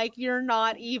and be like, you're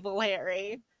not evil,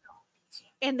 Harry.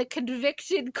 And the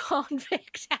convicted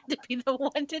convict had to be the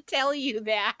one to tell you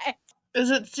that. Is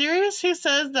it Sirius who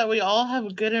says that we all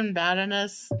have good and bad in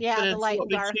us? Yeah, the light and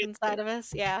dark inside of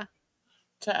us, yeah.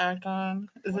 To act on?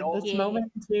 Is it this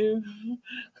moment too?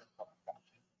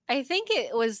 I think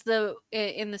it was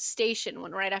in the station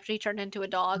when right after he turned into a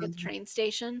dog at the train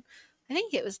station. I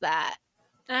think it was that.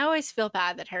 And I always feel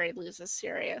bad that Harry loses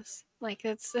Sirius. Like,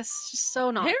 it's just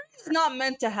so not. Harry's not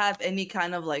meant to have any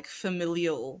kind of like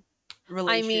familial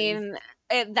relation. I mean,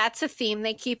 that's a theme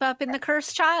they keep up in The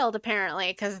Cursed Child, apparently,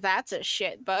 because that's a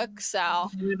shit book, so.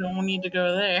 We don't need to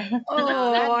go there.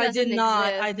 Oh, I did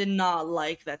not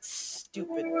like that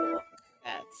stupid book.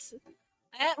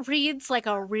 That reads like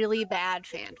a really bad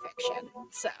fan fiction,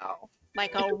 so.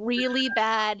 Like a really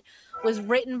bad was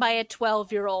written by a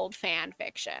 12-year-old fan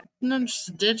fiction. No,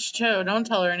 just ditch Cho. Don't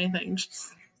tell her anything.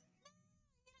 Just...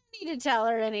 Need to tell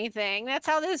her anything. That's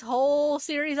how this whole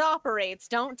series operates.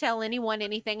 Don't tell anyone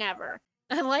anything ever.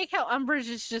 I like how Umbridge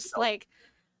is just like,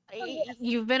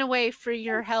 you've been away for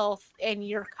your health and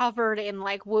you're covered in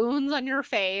like wounds on your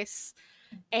face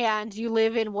and you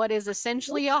live in what is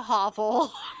essentially a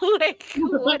hovel.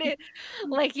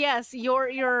 Yes,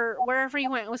 your wherever you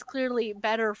went was clearly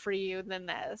better for you than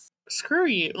this. Screw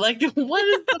you. Like, what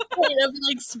is the point of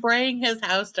like spraying his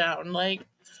house down? Like,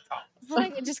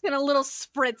 just get a little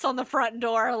spritz on the front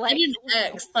door, like an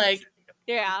X, like,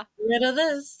 yeah, rid of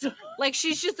this. Like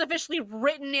she's just officially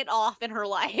written it off in her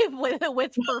life with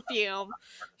perfume.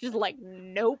 She's like,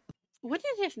 nope. Wouldn't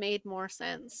it have made more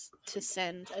sense to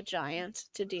send a giant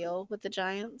to deal with the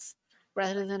giants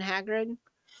rather than Hagrid?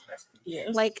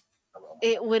 Yes. Like,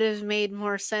 it would have made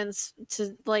more sense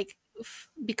to like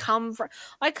become.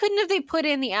 Why couldn't have they put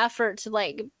in the effort to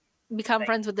like become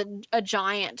friends with a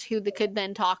giant who they could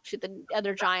then talk to the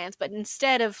other giants? But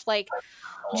instead of like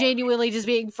genuinely just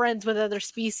being friends with other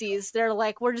species, they're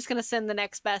like, we're just gonna send the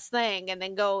next best thing and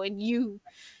then go and you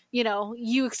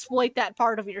exploit that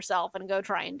part of yourself and go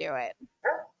try and do it.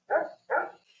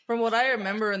 From what I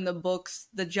remember in the books,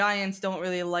 the giants don't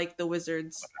really like the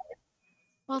wizards.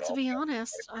 Well, to be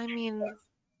honest, I mean,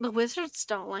 the wizards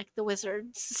don't like the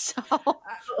wizards, so...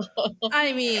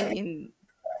 I mean,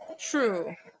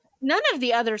 true. None of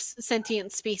the other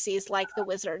sentient species like the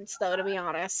wizards, though, to be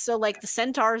honest. So, like, the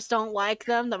centaurs don't like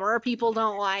them, the merpeople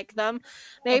don't like them.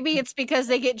 Maybe it's because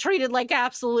they get treated like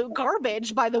absolute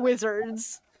garbage by the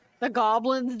wizards. The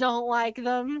goblins don't like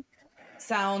them.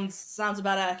 Sounds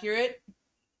about accurate.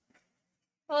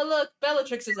 Oh, look,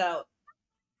 Bellatrix is out.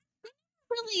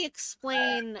 Really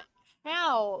explain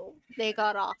how they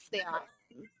got off the island.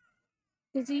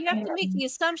 Because you have to make the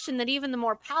assumption that even the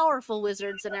more powerful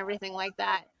wizards and everything like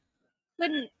that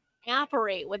couldn't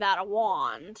operate without a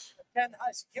wand.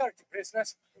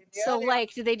 So,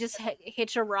 like, do they just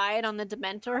hitch a ride on the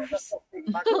Dementors? Just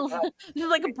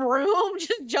like a broom,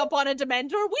 just jump on a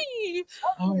Dementor? Whee!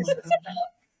 Oh my God.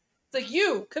 It's like,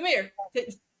 you, come here.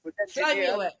 Drive me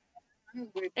away.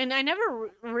 And I never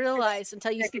realized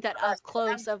until you see that up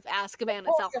close of Azkaban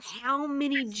itself how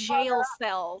many jail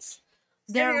cells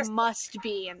there must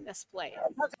be in this place.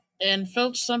 And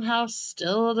Filch somehow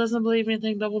still doesn't believe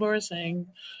anything Dumbledore is saying.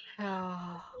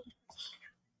 Oh.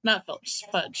 Not Filch,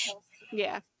 Fudge.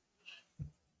 Yeah.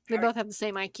 They both have the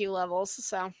same IQ levels,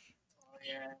 so.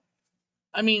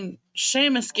 I mean,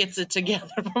 Seamus gets it together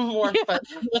before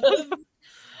Fudge.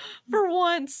 For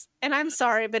once. And I'm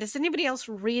sorry, but is anybody else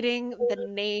reading the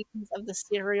names of the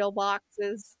cereal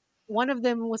boxes? One of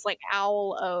them was like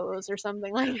Owl O's or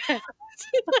something like that.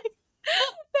 Like,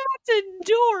 that's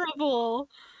adorable.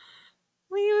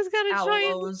 He was got a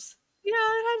giant. Owls. Yeah,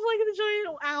 it had like the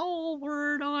giant owl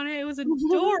word on it. It was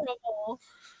adorable.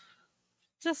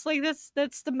 Just like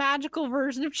that's the magical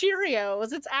version of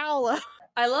Cheerios. It's Owl.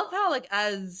 I love how, like,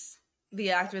 as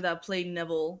the actor that played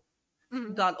Neville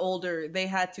got older, they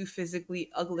had to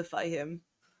physically uglify him.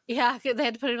 Yeah, they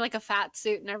had to put him in like a fat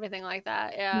suit and everything like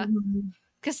that. Yeah.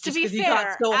 Because to be he fair,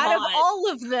 got so out of hot.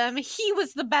 all of them, he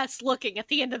was the best looking at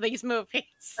the end of these movies.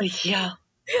 Yeah.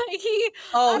 He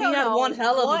had one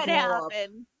hell of a what glow up.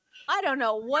 happened. I don't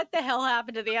know what the hell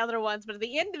happened to the other ones, but at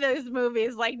the end of those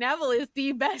movies, like, Neville is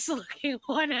the best looking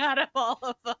one out of all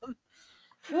of them.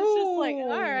 It's just like,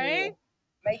 all right.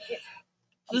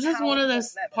 This is one of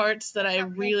those parts that I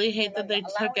really hate that they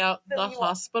took out the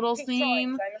hospital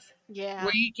scene. Yeah.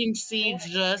 Where you can see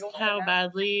just how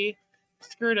badly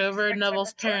screwed over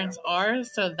Neville's parents are.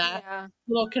 So that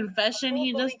little confession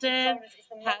he just did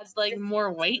has like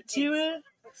more weight to it.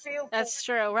 That's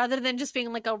true. Rather than just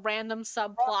being like a random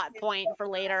subplot point for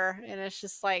later. And it's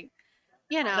just like,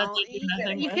 you know,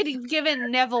 you could have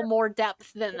given Neville more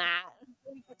depth than that.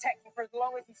 For as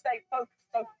long as you stay focused.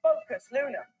 So focus,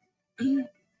 Luna.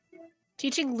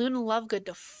 Teaching Luna Lovegood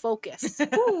to focus.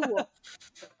 Ooh.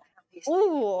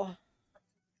 Ooh.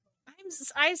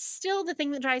 I still, the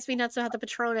thing that drives me nuts about the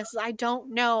Patronus is I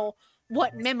don't know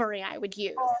what memory I would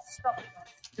use.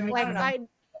 Like,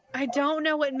 I don't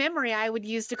know what memory I would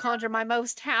use to conjure my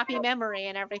most happy memory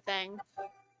and everything.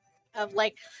 Of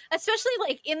like, especially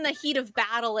like in the heat of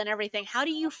battle and everything, how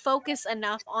do you focus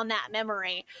enough on that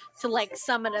memory to like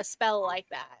summon a spell like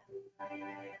that?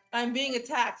 I'm being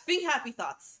attacked. Think happy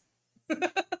thoughts.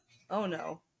 Oh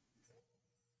no.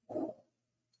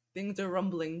 Things are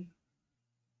rumbling.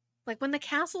 Like when the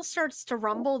castle starts to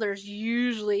rumble, there's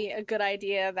usually a good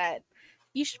idea that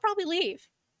you should probably leave.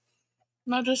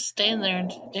 Not just stand there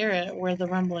and stare at where the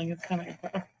rumbling is coming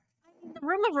from. The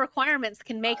Room of requirements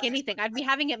can make anything. I'd be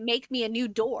having it make me a new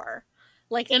door,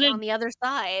 like on the other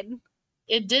side.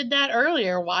 It did that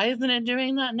earlier. Why isn't it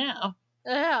doing that now?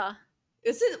 Yeah.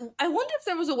 I wonder if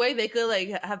there was a way they could like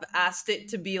have asked it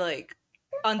to be like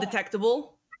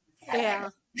undetectable. Yeah.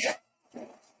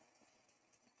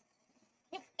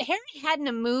 If Harry hadn't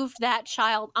have moved that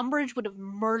child, Umbridge would have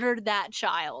murdered that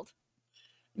child.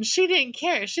 She didn't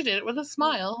care. She did it with a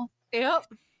smile. Yep.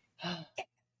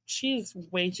 She's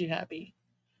way too happy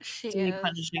to be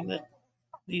punishing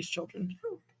these children.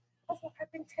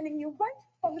 I've been telling you right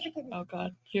from the beginning. Oh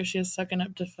god, here she is sucking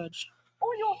up to Fudge.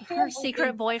 Her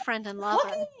secret boyfriend and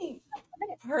lover.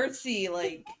 Percy,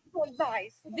 like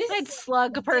I'd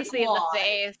slug Percy in the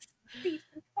face. Please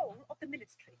control of the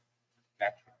ministry.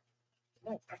 Naturally.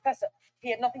 No, Professor, he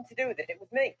had nothing to do with it. It was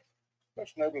me.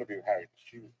 That's noble of you, Harry, to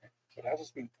choose me. But as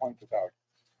has been pointed out,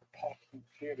 the parchment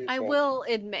clearly I says- will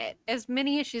admit, as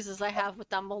many issues as I have with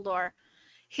Dumbledore,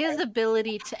 his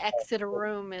ability to exit a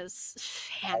room is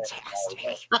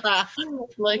fantastic.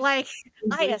 like,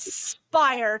 I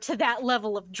aspire to that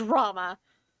level of drama.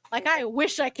 Like, I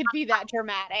wish I could be that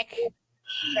dramatic.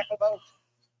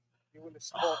 You will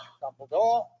escort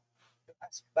Dumbledore to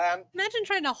Azkaban. Imagine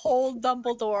trying to hold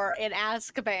Dumbledore in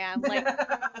Azkaban. Like,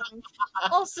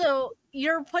 also,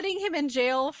 you're putting him in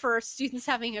jail for students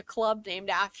having a club named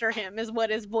after him is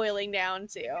what is boiling down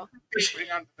to.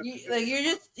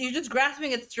 You're just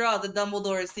grasping at straws that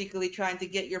Dumbledore is secretly trying to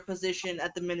get your position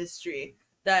at the Ministry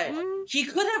that he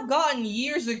could have gotten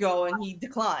years ago and he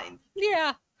declined.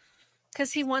 Yeah,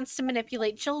 because he wants to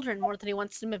manipulate children more than he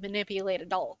wants to manipulate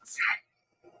adults.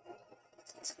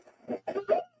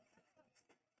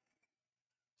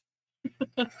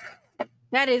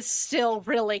 That is still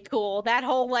really cool. That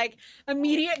whole, like,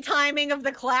 immediate timing of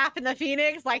the clap and the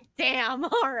phoenix, like, damn,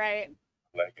 all right.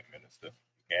 Like a minister, you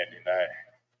can't deny.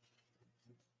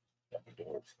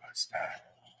 Dumbledore's got style.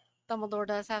 Dumbledore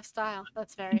does have style.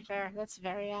 That's very fair. That's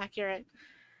very accurate.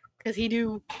 Because he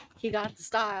got the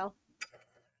style.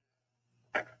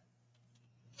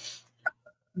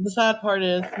 The sad part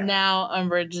is now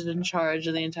Umbridge is in charge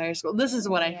of the entire school. This is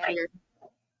what I fear.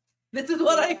 This is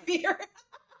what I fear.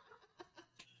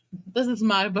 This is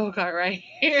my Bogart right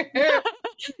here.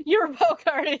 Your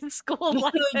Bogart in school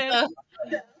like this.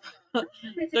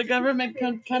 The government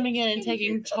coming in and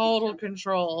taking total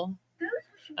control.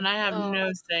 And I have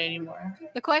no say anymore.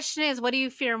 The question is, what do you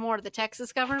fear more, the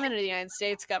Texas government or the United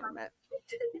States government?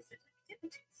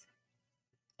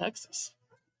 Texas.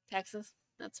 Texas?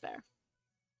 That's fair.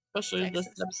 Especially the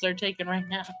steps they're taking right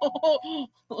now.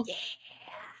 Yeah.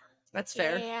 That's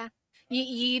fair. Yeah.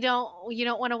 You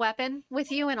don't want a weapon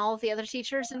with you and all of the other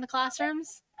teachers in the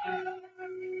classrooms?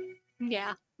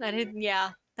 Yeah.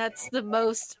 That's the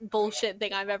most bullshit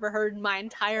thing I've ever heard in my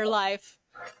entire life.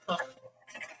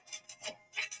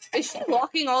 Is she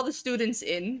locking all the students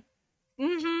in?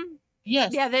 Mm-hmm.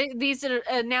 Yes. Yeah, these are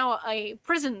now a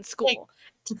prison school.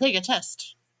 To take a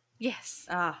test. Yes.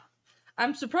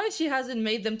 I'm surprised she hasn't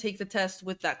made them take the test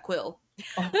with that quill.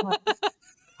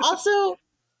 Also,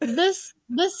 this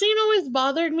scene always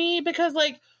bothered me because,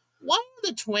 like, why are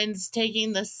the twins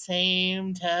taking the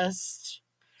same test?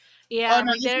 Yeah,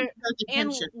 no, they're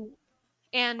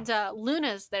and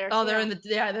Luna's there. Oh, they're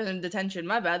in detention.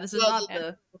 My bad. This is not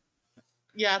the.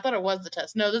 Yeah, I thought it was the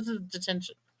test. No, this is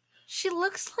detention. She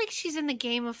looks like she's in the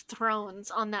Game of Thrones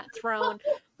on that throne,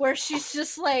 where she's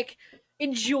just like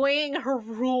enjoying her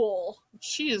rule.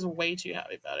 She is way too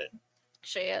happy about it.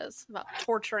 She is about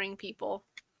torturing people.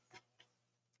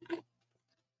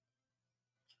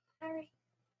 Harry.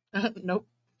 Nope.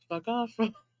 Fuck off.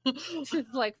 She's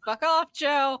like, fuck off,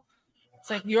 Joe. It's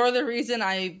like, you're the reason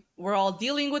we're all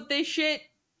dealing with this shit.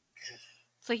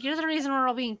 It's like, you're the reason we're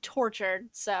all being tortured,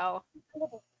 so.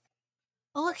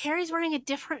 Oh, look, Harry's wearing a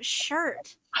different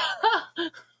shirt.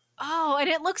 Oh, and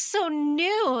it looks so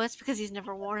new. It's because he's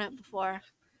never worn it before.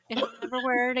 And he'll never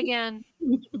wear it again.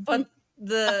 But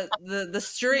the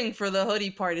string for the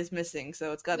hoodie part is missing,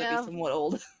 so it's gotta be somewhat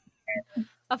old.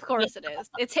 Of course it is.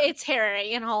 It's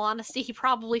Harry, in all honesty. He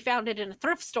probably found it in a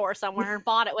thrift store somewhere and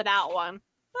bought it without one.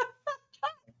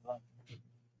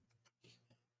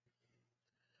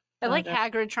 I like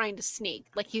Hagrid trying to sneak.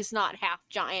 Like, he's not half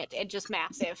giant and just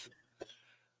massive.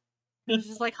 He's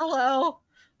just like, hello,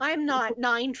 I'm not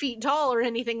 9 feet tall or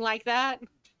anything like that.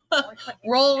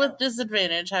 Roll with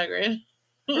disadvantage, Hagrid.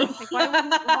 Like,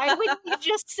 why wouldn't you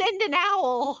just send an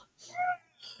owl?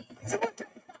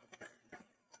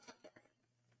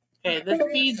 Okay, the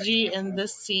CG in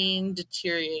this scene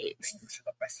deteriorates.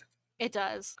 It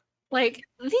does. Like,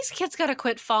 these kids gotta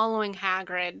quit following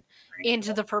Hagrid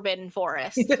into the Forbidden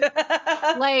Forest.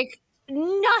 Like,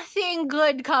 nothing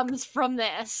good comes from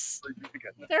this.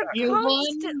 They're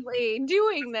constantly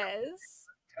doing this.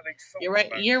 You're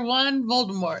right. Year 1,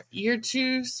 Voldemort. Year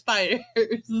 2, spiders.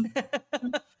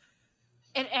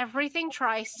 And everything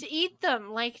tries to eat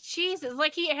them. Like, Jesus.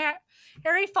 Like,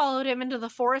 Harry followed him into the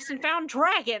forest and found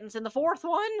dragons in the 4th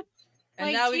one. And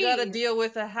like, now we gotta deal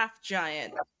with a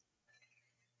half-giant.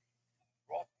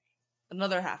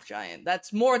 Another half-giant.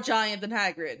 That's more giant than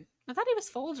Hagrid. I thought he was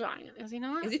full giant. Is he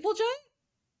not? Is he full giant?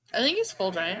 I think he's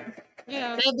full giant.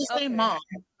 Yeah. They have the same mom.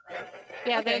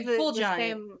 Yeah, okay, they're full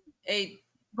giant. A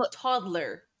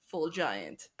toddler full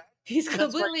giant. He's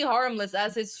completely harmless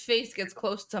as his face gets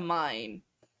close to mine.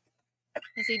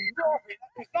 Is he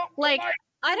like,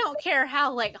 I don't care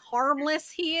how like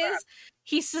harmless he is.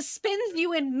 He suspends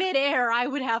you in midair, I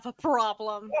would have a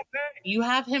problem. You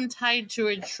have him tied to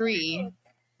a tree.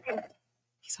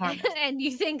 He's harmless. And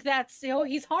you think that's,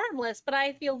 he's harmless, but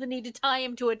I feel the need to tie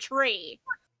him to a tree.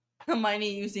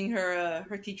 Hermione using her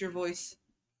teacher voice.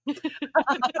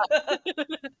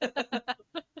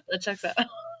 That checks out.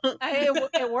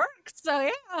 It works, so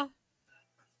yeah.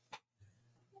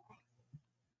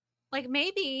 Like,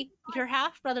 maybe your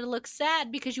half-brother looks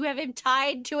sad because you have him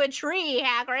tied to a tree,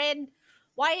 Hagrid.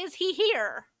 Why is he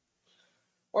here?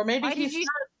 Or maybe he's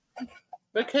sad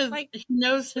because he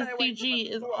knows his CG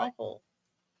is awful.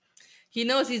 He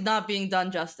knows he's not being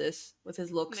done justice with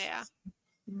his looks. Yeah.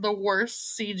 The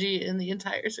worst CG in the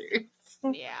entire series.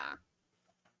 Yeah.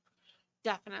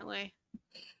 Definitely.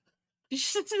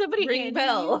 Somebody Ring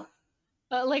bell.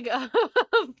 Like a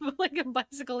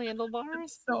bicycle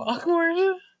handlebars. So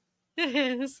awkward. It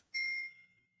is.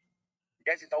 He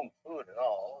gets his own food and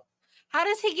all. How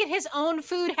does he get his own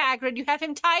food, Hagrid? You have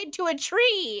him tied to a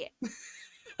tree.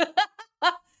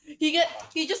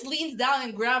 He just leans down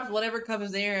and grabs whatever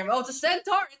comes near him. Oh, it's a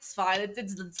centaur. It's fine.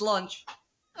 It's lunch.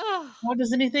 Why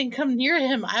does anything come near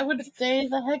him? I would stay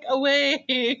the heck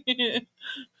away.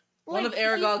 One of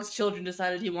Aragog's children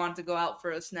decided he wanted to go out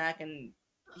for a snack, and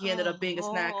he ended up being a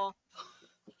snack.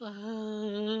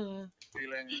 Feeling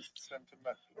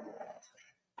sentimental.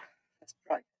 That's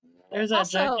right. There's that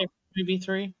jacket maybe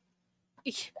 3.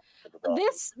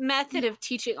 This method of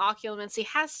teaching occlumency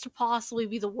has to possibly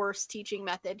be the worst teaching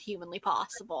method humanly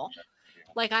possible.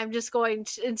 Like, I'm just going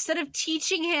to, instead of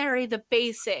teaching Harry the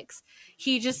basics,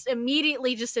 he just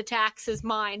immediately just attacks his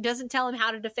mind, doesn't tell him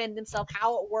how to defend himself,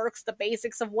 how it works, the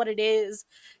basics of what it is.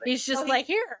 He's just like,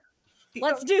 here,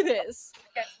 let's do this.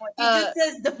 He just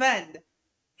says defend.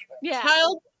 Yeah.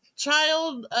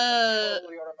 Child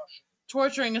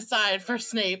torturing aside for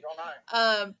Snape,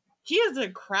 he is a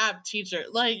crap teacher.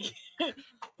 Like,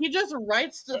 he just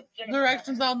writes the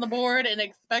directions on the board and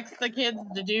expects the kids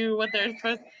to do what they're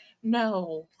supposed to.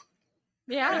 No.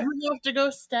 Yeah. You have to go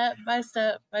step by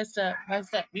step by step by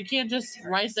step. You can't just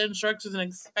write the instructions and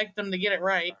expect them to get it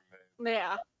right.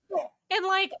 Yeah. And,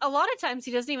 like, a lot of times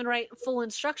he doesn't even write full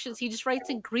instructions. He just writes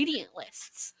ingredient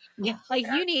lists. Yeah. Like,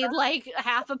 you need, like,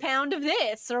 half a pound of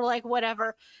this or, like,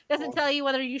 whatever. Doesn't tell you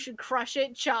whether you should crush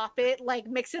it, chop it, like,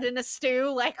 mix it in a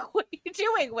stew. Like, what are you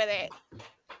doing with it?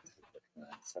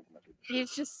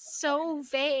 He's just so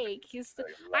vague.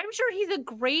 I'm sure he's a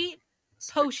great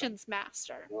potions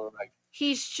master.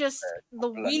 He's just the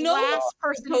last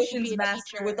person who should be a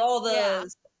master teacher. with all the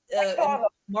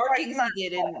markings he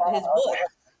did in his book.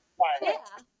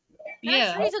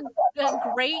 Yeah. I'm sure he's a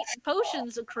great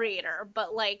potions creator,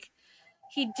 but like,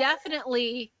 he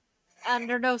definitely,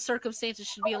 under no circumstances,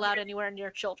 should be allowed anywhere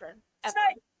near children. Ever.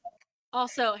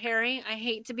 Also, Harry, I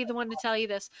hate to be the one to tell you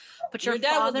this, but your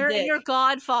father and your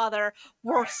godfather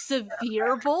were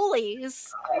severe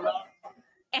bullies.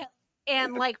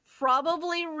 And like,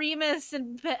 probably Remus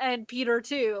and Peter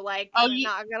too. Like, I'm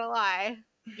not gonna lie.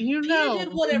 Peter did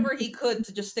whatever he could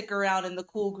to just stick around in the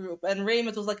cool group, and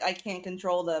Remus was like, I can't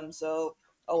control them, so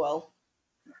oh well.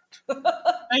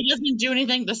 He doesn't do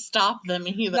anything to stop them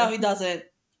either. No, he doesn't.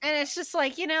 And it's just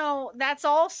like, that's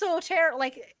also terrible.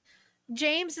 Like,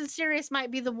 James and Sirius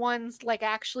might be the ones like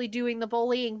actually doing the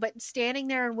bullying, but standing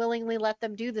there and willingly let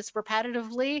them do this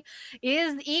repetitively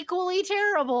is equally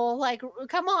terrible. Like,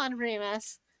 come on,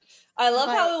 Remus. I love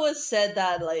how it was said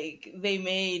that like they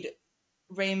made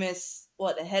Remus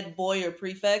a head boy or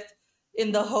prefect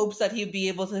in the hopes that he'd be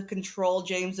able to control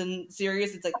James and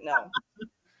Sirius. It's like, no.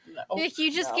 If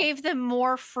you just gave them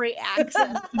more free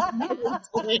access.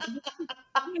 Like,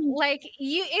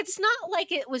 it's not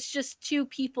like it was just 2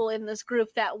 people in this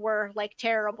group that were like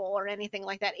terrible or anything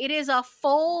like that. It is a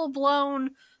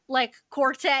full-blown like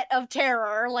quartet of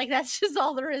terror. Like, that's just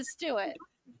all there is to it.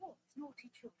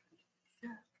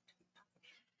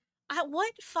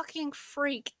 what fucking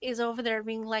freak is over there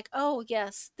being like, oh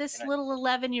yes, this little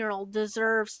 11-year-old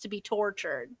deserves to be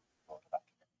tortured?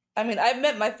 I mean, I've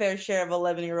met my fair share of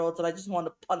 11-year-olds that I just want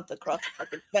to punt across the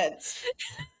fucking fence.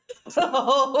 So,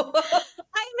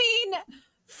 I mean,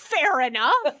 fair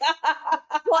enough.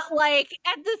 But, like,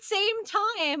 at the same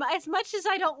time, as much as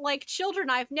I don't like children,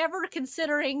 I've never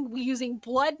considering using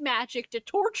blood magic to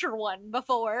torture one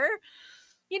before.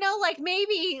 You know, like,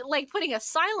 maybe, like, putting a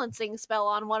silencing spell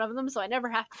on one of them so I never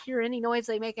have to hear any noise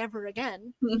they make ever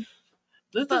again.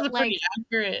 This is a pretty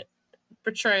accurate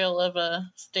portrayal of a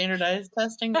standardized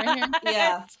testing right here.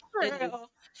 Yeah.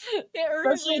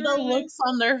 Especially the looks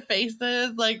on their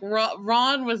faces. Like,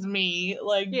 Ron was me.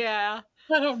 Like, yeah.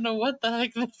 I don't know what the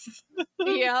heck this is.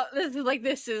 Yeah,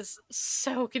 this is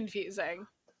so confusing.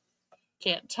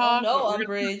 Can't talk. Oh no,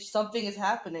 Umbridge, something is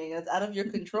happening. It's out of your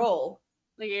control.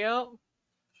 Yep.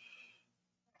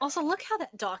 Also, look how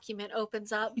that document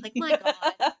opens up. Like, my god.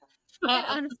 It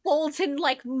unfolds in,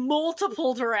 like,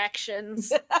 multiple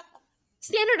directions.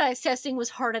 Standardized testing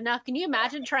was hard enough. Can you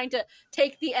imagine trying to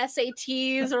take the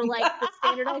SATs or, like, the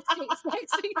standardized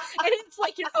testing? And it's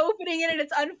like you're opening it and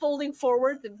it's unfolding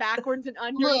forwards and backwards and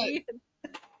underneath.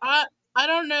 Look, I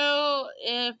don't know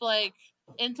if, like,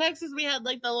 in Texas we had,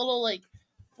 like, a little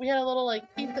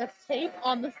piece of tape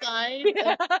on the side.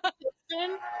 Yeah.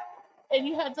 And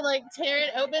you had to, like, tear it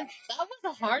open. That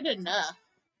was hard enough.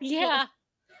 Yeah.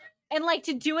 And, like,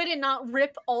 to do it and not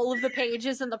rip all of the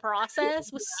pages in the process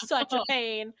was such a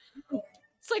pain.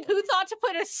 It's like, who thought to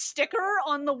put a sticker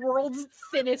on the world's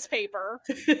thinnest paper?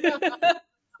 It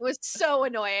was so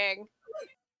annoying.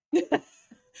 I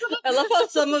love how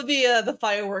some of the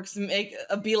fireworks make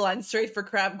a beeline straight for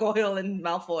Crabbe, Goyle, and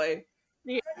Malfoy.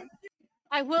 Yeah.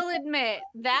 I will admit,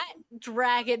 that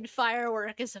dragon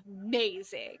firework is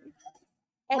amazing.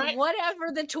 And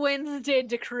whatever the twins did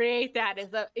to create that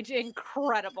it's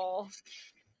incredible.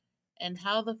 And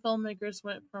how the filmmakers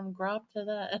went from Grop to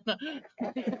that.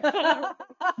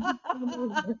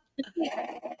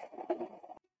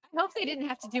 I hope they didn't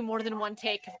have to do more than one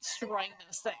take of destroying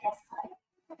those things.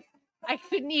 I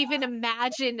couldn't even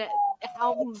imagine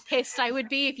how pissed I would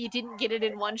be if you didn't get it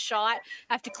in one shot.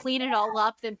 Have to clean it all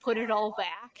up, then put it all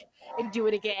back, and do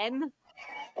it again.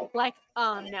 Like,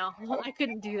 oh no, I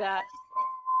couldn't do that.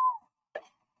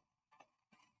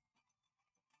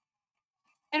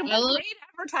 And what a great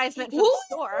advertisement for the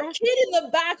store. Kid in the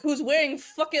back who's wearing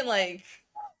fucking, like...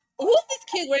 Who's this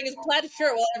kid wearing his plaid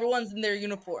shirt while everyone's in their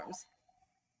uniforms?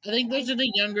 I think those are the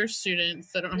younger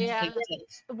students that don't have to take the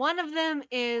test. One of them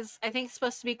is, I think,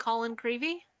 supposed to be Colin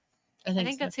Creevy. I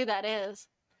think that's who that is.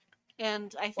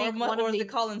 And I think or is it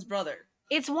Colin's brother?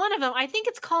 It's one of them. I think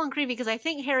it's Colin Creevy because I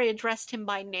think Harry addressed him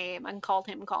by name and called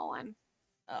him Colin.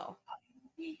 Oh.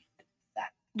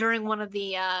 During one of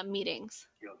the meetings.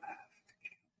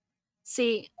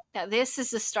 See, now this is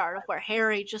the start of where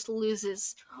Harry just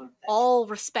loses all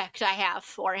respect I have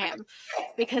for him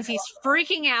because he's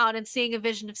freaking out and seeing a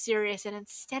vision of Sirius, and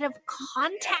instead of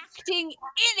contacting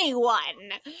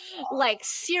anyone like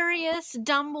Sirius,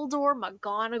 Dumbledore,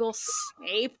 McGonagall,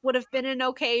 Snape would have been an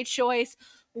okay choice,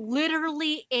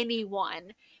 literally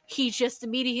anyone, he just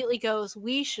immediately goes,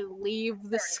 we should leave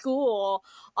the school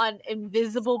on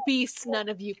invisible beasts none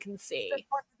of you can see.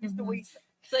 Mm-hmm.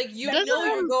 It's like, you know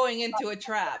you're going into a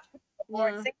trap.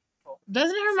 Yeah.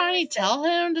 Doesn't Hermione tell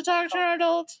him to talk to an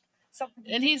adult?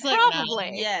 And he's like,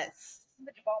 probably. No. Yes.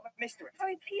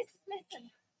 Harry, please listen.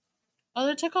 Oh,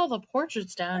 they took all the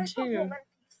portraits down, too.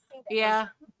 Yeah,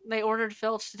 they ordered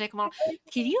Filch to take them all.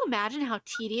 Can you imagine how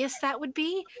tedious that would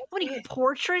be? How many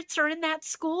portraits are in that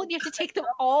school and you have to take them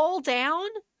all down?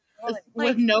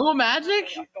 With no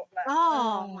magic?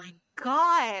 Oh my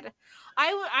god.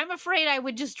 I'm afraid I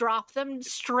would just drop them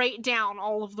straight down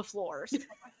all of the floors.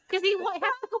 Because he has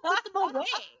to go put them away.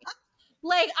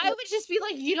 Like, I would just be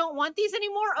like, you don't want these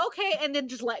anymore? Okay, and then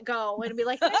just let go. And be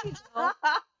like, there you go.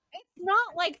 It's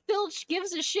not like Filch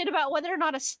gives a shit about whether or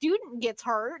not a student gets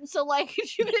hurt. So, like,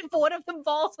 even if one of them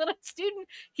falls on a student,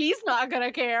 he's not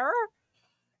gonna care.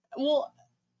 Well,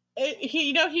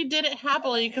 he did it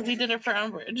happily because he did it for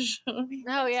Umbridge.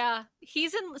 Oh, yeah.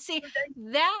 See,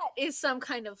 that is some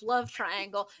kind of love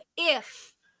triangle.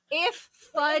 If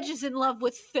Fudge is in love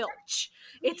with Filch,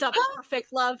 it's a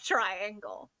perfect love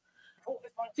triangle.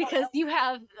 Because you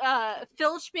have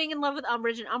Filch being in love with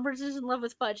Umbridge, and Umbridge is in love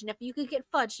with Fudge, and if you could get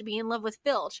Fudge to be in love with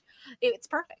Filch, it's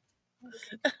perfect.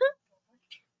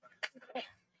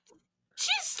 She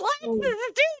slaps the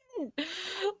student!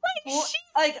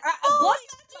 What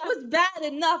was bad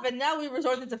enough, and now we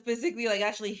resorted to physically, like,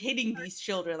 actually hitting these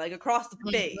children, like, across the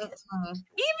face.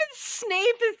 Even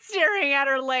Snape is staring at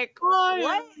her like,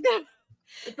 what?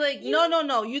 It's like,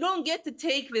 no, you don't get to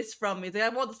take this from me. It's like, I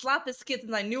want to slap this kid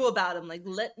since I knew about him. Like,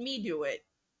 let me do it.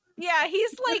 Yeah,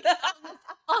 he's like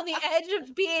on the edge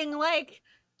of being like,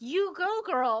 you go,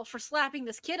 girl, for slapping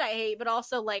this kid I hate, but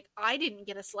also like, I didn't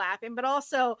get to slap him, but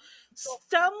also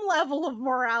some level of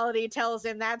morality tells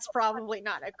him that's probably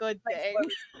not a good thing.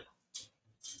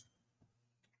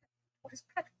 What is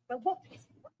practical? Well, what are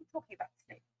you talking about,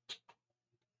 Snape?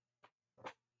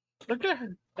 Look at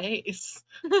her face.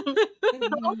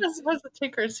 I'm not supposed to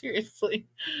take her seriously.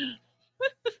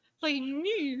 Like,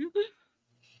 me.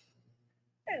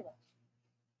 Very well.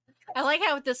 I like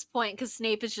how at this point, because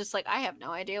Snape is just like, I have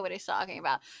no idea what he's talking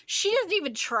about. She doesn't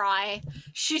even try.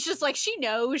 She's just like, she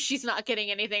knows she's not getting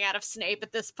anything out of Snape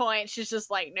at this point. She's just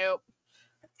like, nope.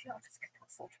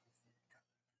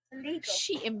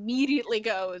 She immediately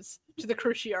goes to the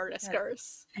Cruciatus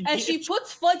curse. And she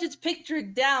puts Fudge's picture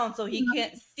down so he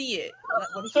can't see it.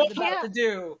 What she's about to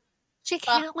do. She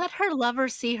can't let her lover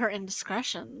see her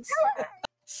indiscretions.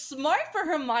 Smart for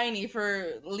Hermione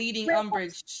for leading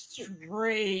Umbridge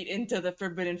straight into the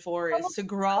Forbidden Forest to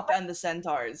Grop and the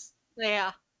Centaurs.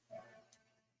 Yeah.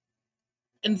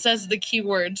 And says the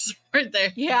keywords right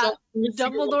there. Yeah.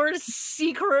 Dumbledore's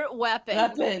secret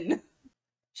weapon.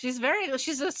 She's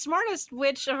the smartest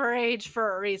witch of her age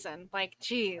for a reason. Like,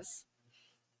 jeez.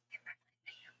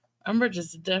 Umbridge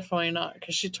is definitely not,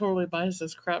 because she totally buys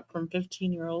this crap from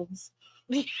 15-year-olds.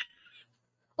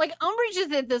 Like, Umbridge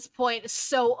is at this point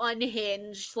so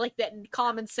unhinged, like, that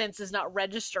common sense is not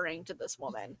registering to this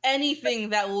woman. Anything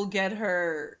that will get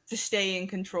her to stay in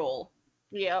control.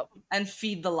 Yep. And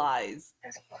feed the lies.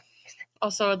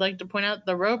 Also, I'd like to point out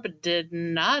the rope did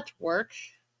not work.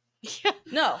 Yeah.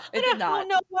 No, it did not.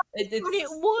 No, it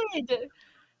would.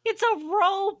 It's a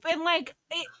rope, and like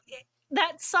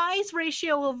that size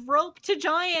ratio of rope to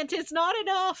giant is not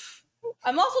enough.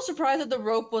 I'm also surprised that the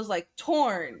rope was like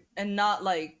torn and not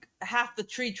like half the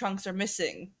tree trunks are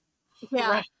missing. Yeah,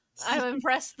 right. I'm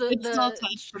impressed. It's not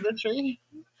attached to the tree.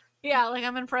 Yeah, like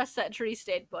I'm impressed that tree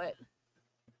stayed put.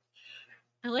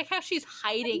 I like how she's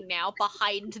hiding now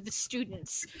behind the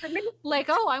students. Like,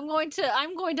 oh, I'm going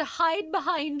to hide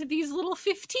behind these little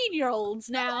 15-year-olds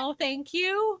now. Thank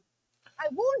you. I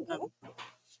warn you.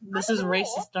 This is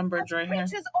racist Umbridge right here.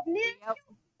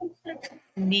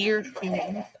 Near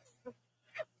human.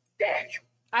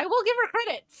 I will give her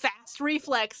credit. Fast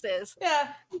reflexes.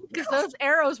 Yeah. Because those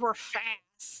arrows were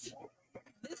fast.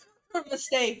 This was her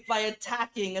mistake by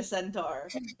attacking a centaur.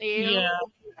 Yeah.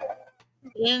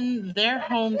 In their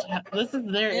hometown. This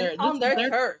is their area. On their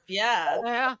turf, yeah.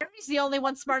 Yeah. Harry's the only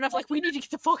one smart enough, like, we need to get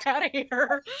the fuck out of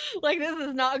here. Like, this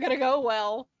is not gonna go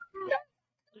well.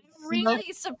 I'm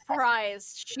really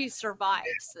surprised she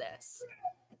survives this.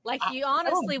 Like, you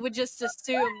honestly would just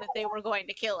assume that they were going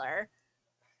to kill her.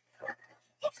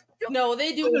 No,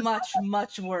 they do much,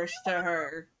 much worse to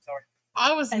her.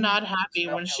 I was not happy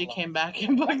when she came back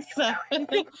in book 7.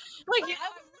 Like,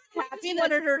 happy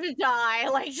wanted her to die.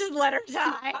 Like, just let her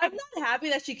die. I'm not happy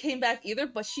that she came back either,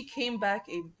 but she came back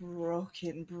a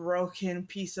broken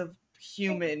piece of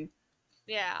human.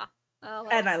 Yeah.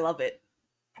 And I love it.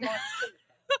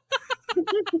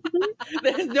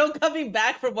 There's no coming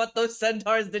back from what those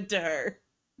centaurs did to her.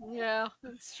 Yeah,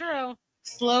 it's true.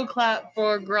 Slow clap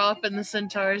for Grop and the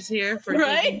centaurs here. For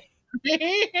right?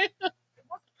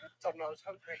 Tom and I was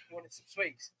hungry. He wanted some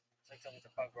sweets. So he told me to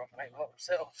phone Grop and ate a lot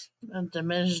themselves. And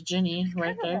diminished Ginny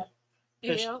right there.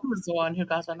 Yeah. She was the one who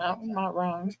got them out. I'm not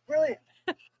wrong. Brilliant.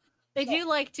 They do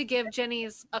like to give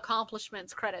Ginny's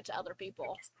accomplishments credit to other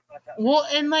people. Well,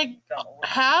 and like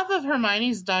half of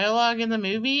Hermione's dialogue in the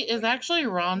movie is actually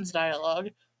Ron's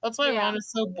dialogue. That's why Ron is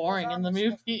so boring in the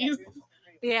movies.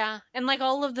 Yeah, and like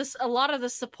all of this, a lot of the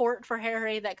support for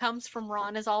Harry that comes from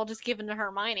Ron is all just given to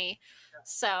Hermione.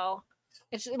 So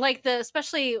it's like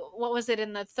especially what was it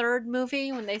in the third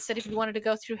movie when they said if you wanted to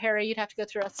go through Harry, you'd have to go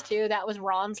through us too. That was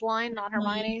Ron's line, not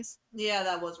Hermione's. Yeah,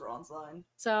 that was Ron's line.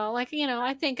 So like, you know,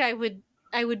 I think I would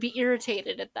be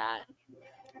irritated at that.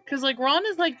 Because like Ron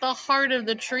is like the heart of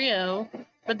the trio,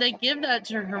 but they give that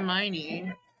to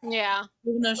Hermione. Yeah.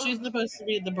 Even though she's supposed to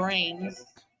be the brains.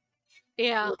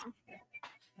 Yeah.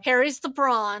 Harry's the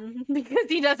brawn because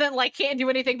he can't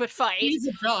do anything but fight. He's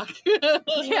a jock.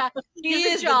 Yeah,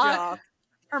 he's a jock.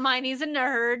 Hermione's a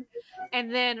nerd,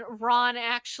 and then Ron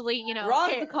actually,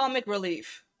 Ron's the comic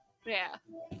relief. Yeah,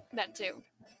 that too.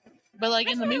 But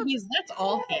like in the movies, that's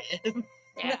all he is.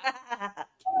 Yeah.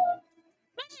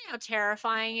 Imagine how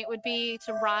terrifying it would be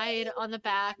to ride on the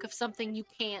back of something you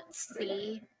can't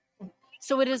see.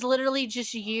 So it is literally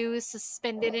just you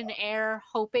suspended in air,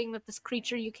 hoping that this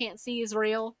creature you can't see is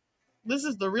real. This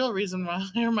is the real reason why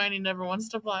Hermione never wants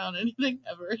to fly on anything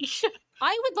ever.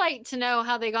 I would like to know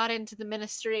how they got into the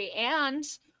Ministry and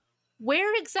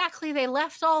where exactly they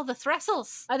left all the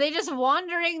Thistles. Are they just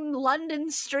wandering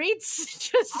London streets,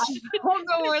 just I don't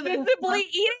know where they visibly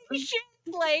eating shit?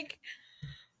 Like,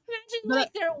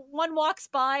 imagine one walks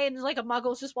by and like a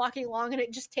Muggle's just walking along and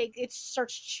it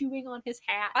starts chewing on his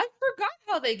hat. I forgot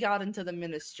how they got into the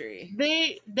Ministry.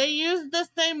 They used the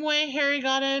same way Harry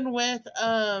got in with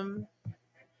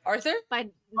Arthur? By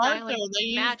Arthur,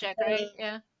 they magic, used, right?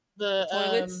 Yeah. The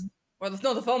toilets? Or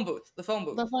the phone booth. The phone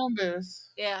booth. The phone booth.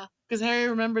 Yeah. Because Harry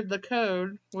remembered the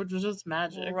code, which was just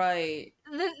magic. Right.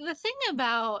 The thing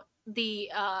about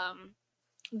the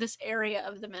this area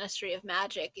of the Ministry of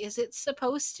Magic is it's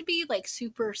supposed to be like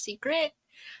super secret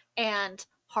and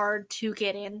hard to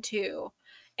get into.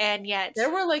 And yet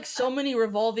there were like so many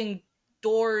revolving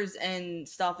doors and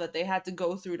stuff that they had to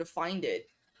go through to find it.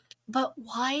 But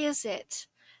why is it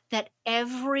that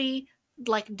every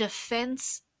like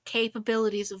defense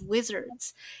capabilities of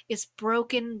wizards is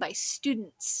broken by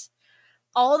students?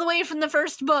 All the way from the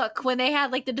first book when they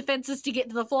had like the defenses to get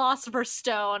to the Philosopher's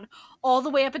Stone, all the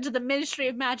way up into the Ministry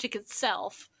of Magic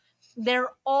itself. They're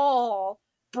all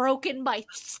broken by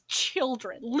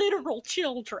children, literal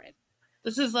children.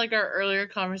 This is like our earlier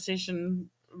conversation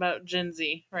about Gen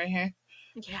Z right here.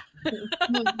 Yeah.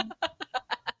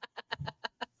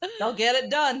 They'll get it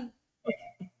done.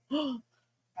 Harry,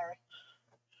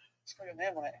 it's got your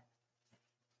name on it.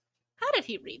 How did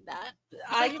he read that?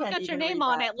 I You've can't got your even name read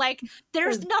on that. it. Like,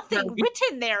 there's nothing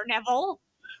written there, Neville.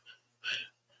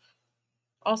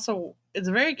 Also, it's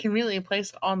very conveniently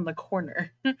placed on the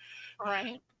corner.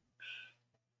 Right.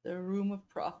 The Room of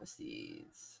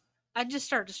Prophecies. I'd just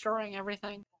start destroying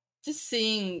everything. Just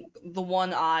seeing the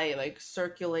one eye like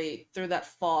circulate through that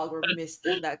fog or mist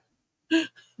and that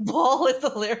ball is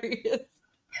hilarious.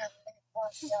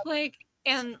 Like,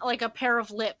 and like a pair of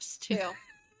lips too.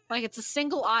 Like it's a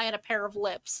single eye and a pair of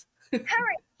lips.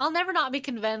 Harry! I'll never not be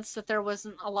convinced that there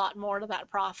wasn't a lot more to that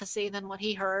prophecy than what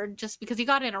he heard, just because he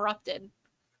got interrupted.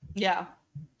 Yeah.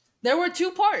 There were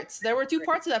two parts. There were two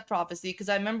parts of that prophecy, because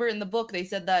I remember in the book they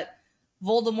said that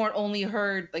Voldemort only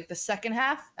heard like the second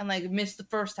half and like missed the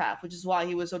first half, which is why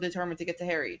he was so determined to get to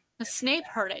Harry. Snape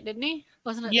heard it, didn't he?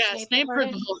 Wasn't it? Yeah, Snape heard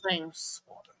the whole thing.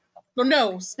 Well,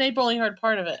 no, Snape only heard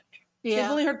part of it. Yeah. Snape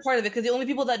only heard part of it because the only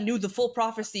people that knew the full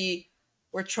prophecy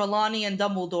were Trelawney and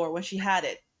Dumbledore when she had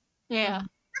it. Yeah.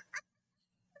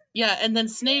 Yeah, and then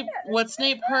what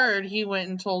Snape heard, he went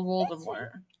and told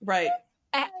Voldemort. Right.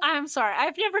 I'm sorry.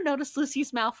 I've never noticed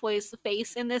Lucius Malfoy's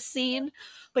face in this scene,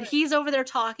 but he's over there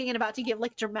talking and about to give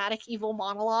like dramatic evil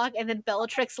monologue, and then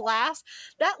Bellatrix laughs.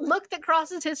 That look that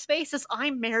crosses his face is,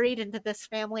 I'm married into this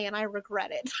family and I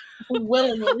regret it.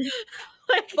 Willingly.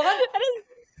 Like,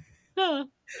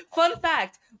 Fun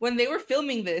fact, when they were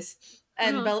filming this,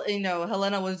 and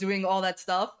Helena was doing all that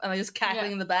stuff, and I was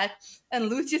cackling in the back, and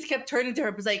Lucius kept turning to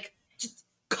her, was like, just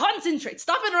concentrate,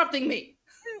 stop interrupting me.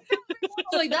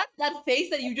 So like that face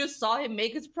that you just saw him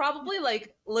make is probably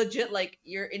like legit, like,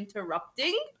 you're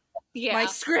interrupting my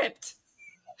script.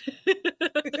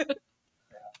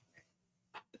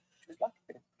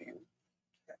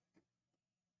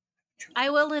 I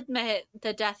will admit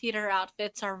the Death Eater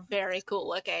outfits are very cool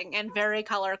looking and very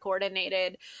color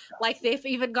coordinated. Like, they've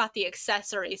even got the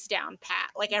accessories down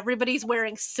pat. Like, everybody's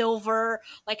wearing silver.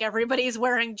 Like, everybody's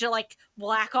wearing like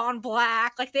black on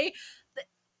black. Like,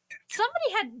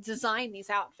 somebody had designed these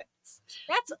outfits.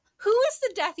 Who is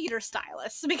the Death Eater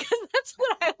stylist? Because that's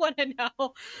what I want to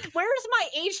know. Where's my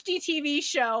HGTV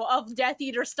show of Death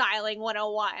Eater styling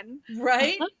 101?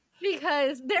 Right?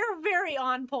 Because they're very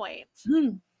on point.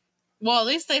 Well, at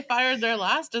least they fired their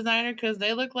last designer because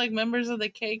they look like members of the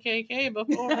KKK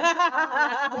before.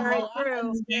 Very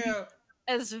true.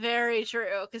 It's very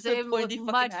true, because they look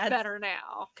much better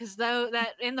now. Because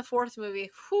that in the fourth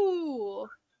movie, whoo.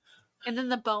 And then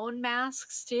the bone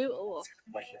masks too. Ooh.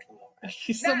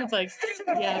 Someone's like,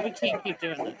 yeah, we can't keep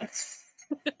doing this.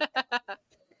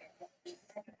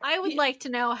 I would like to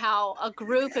know how a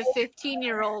group of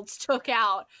 15-year-olds took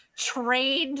out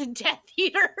trained Death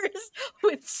Eaters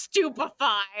with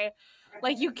Stupefy.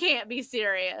 Like, you can't be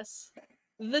serious.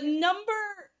 The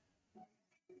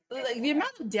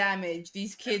amount of damage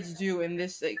these kids do in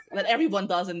this, like, that everyone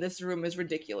does in this room is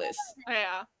ridiculous.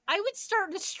 Yeah. I would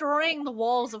start destroying the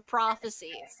walls of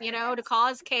prophecies, to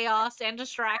cause chaos and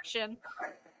distraction.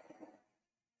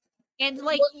 And,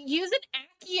 like, use an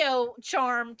Accio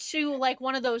charm to, like,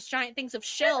 one of those giant things of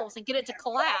shelves and get it to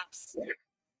collapse.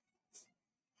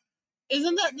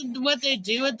 Isn't that what they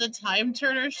do at the Time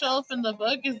Turner shelf in the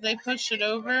book, is they push it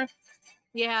over?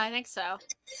 Yeah, I think so.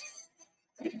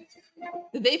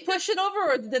 Did they push it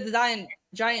over, or did the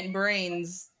giant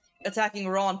brains attacking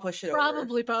Ron push it over?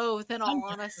 Probably both, in all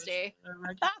honesty.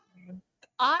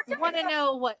 I want to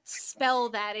know what spell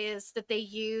that is that they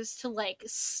use to, like,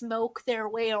 smoke their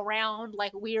way around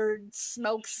like weird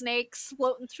smoke snakes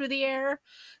floating through the air.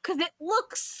 Because it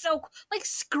looks so... Like,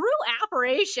 screw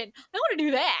apparition. I want to do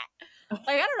that. Like,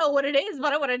 I don't know what it is,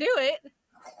 but I want to do it.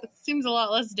 It seems a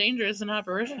lot less dangerous than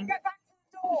apparition.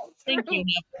 Thank you,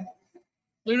 Neville.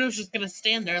 Luna's just going to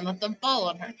stand there and let them fall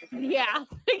on her. Yeah.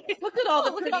 Look at all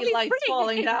the pretty lights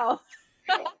falling down.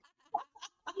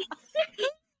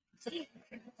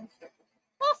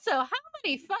 Also, how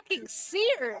many fucking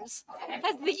seers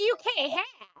has the UK had?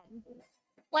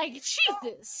 Like,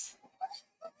 Jesus.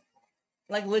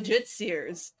 Like, legit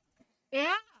seers.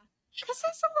 Yeah. Because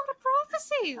that's a lot of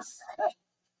prophecies.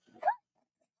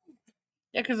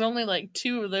 Yeah, because only like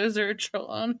 2 of those are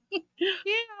Trelawney.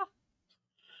 Yeah.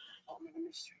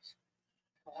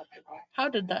 How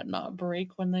did that not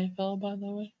break when they fell, by the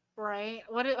way? Right.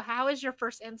 How is your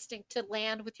first instinct to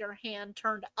land with your hand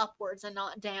turned upwards and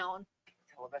not down?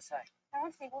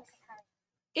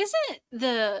 Isn't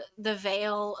the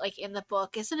veil, like, in the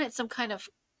book, isn't it some kind of,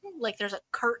 like, there's a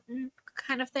curtain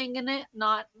kind of thing in it?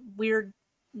 Not weird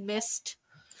mist?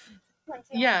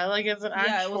 Yeah, like it's an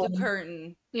actual... Yeah, it was a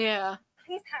curtain. Yeah.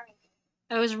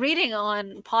 I was reading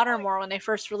on Pottermore when they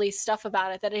first released stuff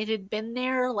about it that it had been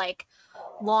there, like,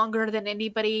 longer than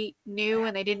anybody knew,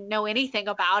 and they didn't know anything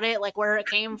about it, like where it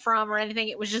came from or anything.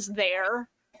 It was just there.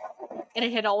 And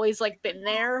it had always, like, been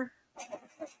there.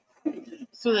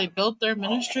 So they built their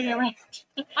ministry around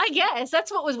it? I guess.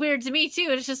 That's what was weird to me, too.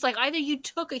 It's just like, either you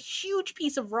took a huge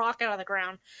piece of rock out of the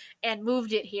ground and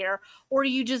moved it here, or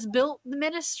you just built the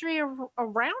ministry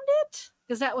around it?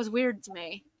 Because that was weird to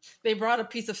me. They brought a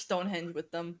piece of Stonehenge with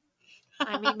them.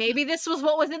 I mean, maybe this was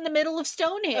what was in the middle of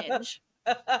Stonehenge.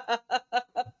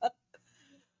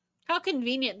 How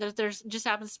convenient that there's just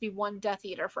happens to be one Death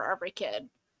Eater for every kid.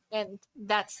 And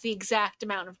that's the exact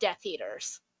amount of Death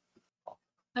Eaters.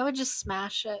 I would just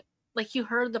smash it. Like, you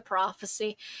heard the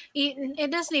prophecy. It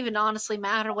doesn't even honestly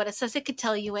matter what it says. It could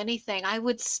tell you anything. I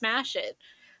would smash it.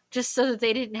 Just so that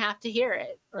they didn't have to hear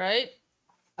it. Right?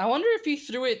 I wonder if you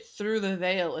threw it through the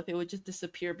veil, if it would just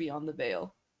disappear beyond the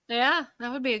veil. Yeah,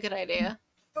 that would be a good idea.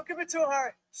 Don't give it to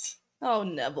her. Oh,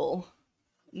 Neville.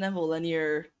 Neville and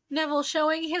your... Neville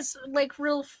showing his, like,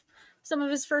 some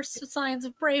of his first signs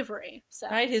of bravery. So.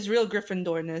 Right? His real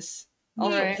Gryffindorness.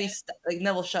 Also, Right. please, like,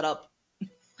 Neville, shut up.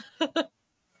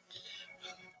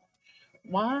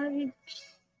 Why?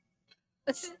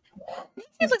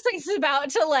 He looks like he's about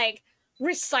to, like,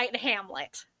 recite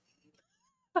Hamlet.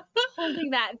 Holding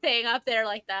that thing up there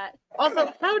like that.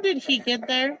 Also, how did he get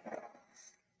there? How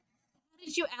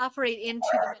did you apparate into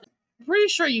the ministry? I'm pretty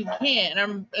sure you can't.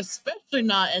 I'm especially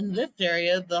not in this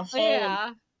area. The whole...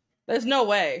 Yeah. There's no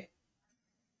way.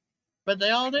 But they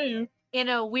all do. In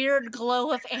a weird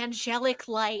glow of angelic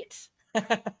light.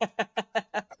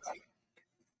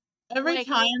 Every Like-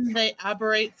 time they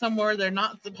aberrate somewhere they're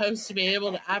not supposed to be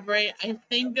able to aberrate, I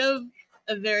think of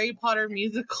a Harry Potter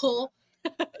musical.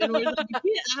 And we're like,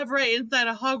 you can't aberrate inside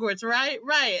of Hogwarts, right?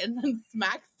 Right. And then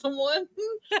smack someone.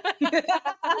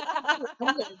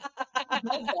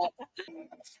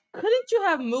 Couldn't you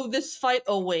have moved this fight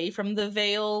away from the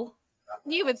veil?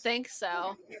 You would think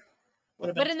so.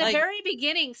 But in the like- very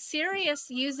beginning, Sirius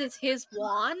uses his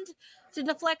wand to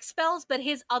deflect spells, but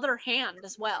his other hand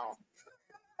as well.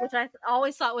 Which I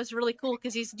always thought was really cool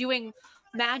because he's doing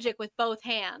magic with both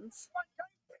hands.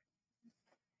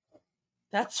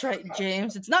 That's right,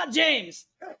 James. It's not James!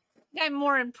 I'm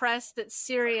more impressed that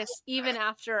Sirius, even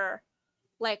after,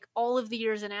 like, all of the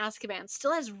years in Azkaban,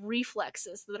 still has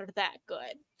reflexes that are that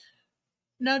good.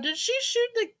 Now, did she shoot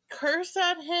the curse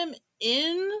at him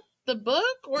in the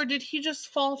book, or did he just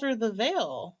fall through the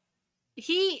veil?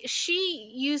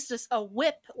 She used a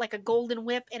whip, like a golden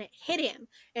whip, and it hit him,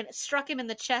 and it struck him in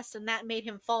the chest, and that made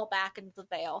him fall back into the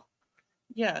veil.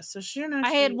 Yeah, so she didn't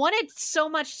I had wanted so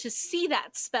much to see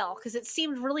that spell, because it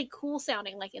seemed really cool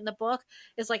sounding, like in the book.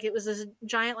 It's like it was this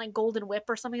giant, like, golden whip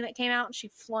or something that came out, and she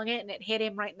flung it, and it hit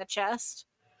him right in the chest.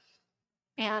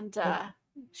 And,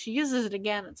 she uses it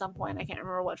again at some point. I can't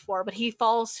remember what for, but he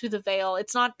falls through the veil.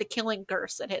 It's not the killing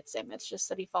curse that hits him. It's just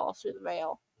that he falls through the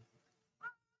veil.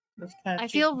 I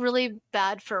feel really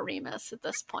bad for Remus at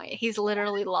this point. He's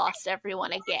literally lost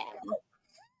everyone again.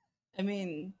 I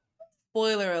mean,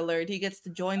 spoiler alert, he gets to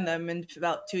join them in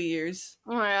about 2 years.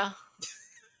 Oh, yeah.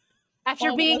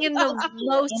 After being in the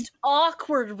most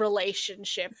awkward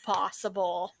relationship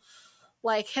possible.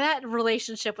 Like, that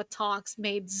relationship with Tonks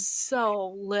made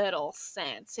so little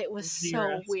sense. It was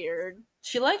so weird.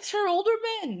 She likes her older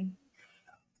men.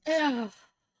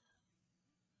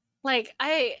 Like,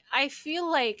 I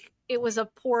feel like it was a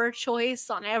poor choice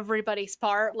on everybody's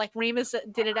part. Like, Remus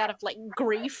did it out of, like,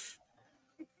 grief.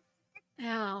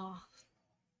 Oh.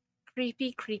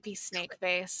 Creepy, creepy snake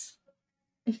face.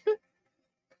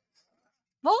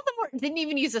 Voldemort didn't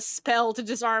even use a spell to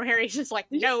disarm Harry. He's just like,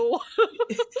 no.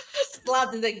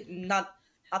 Slapped and like, not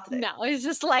today. No, he's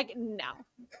just like, no.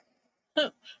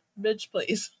 Bitch,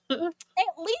 please. At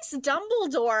least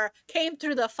Dumbledore came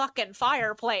through the fucking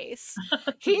fireplace.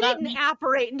 He didn't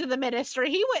apparate into the Ministry.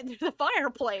 He went through the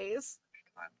fireplace.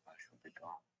 I shall be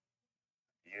gone.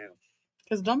 You.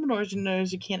 Because Dumbledore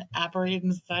knows you can't apparate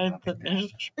inside the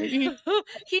Ministry.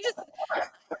 He just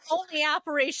only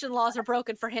apparition laws are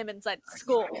broken for him inside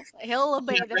school. He'll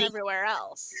obey them everywhere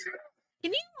else.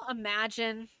 Can you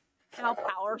imagine how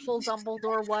powerful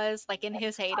Dumbledore was, like, in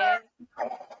his heyday?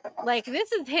 Like,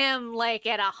 this is him, like,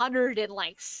 at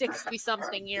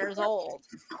 160-something years old.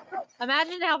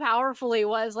 Imagine how powerful he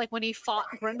was, like, when he fought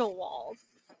Grindelwald.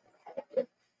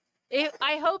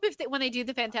 I hope when they do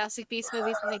the Fantastic Beasts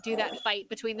movies, when they do that fight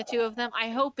between the two of them, I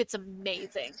hope it's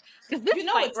amazing. Because this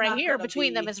fight right here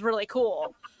between them is really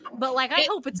cool. But, like, I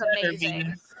hope it's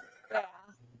amazing. Yeah.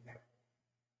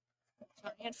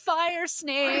 Giant fire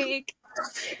snake!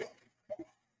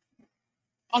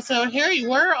 Also, Harry,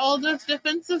 where are all those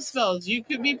defensive spells? You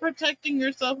could be protecting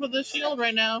yourself with a shield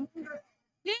right now.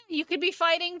 Yeah, you could be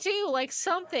fighting too, like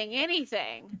something,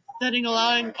 anything.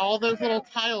 Allowing all those little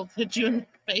tiles to hit you in the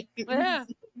face. Yeah.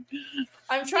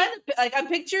 I'm trying to, like, I'm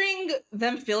picturing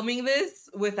them filming this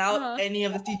without any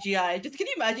of the CGI. Just, can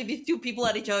you imagine these two people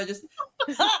at each other just,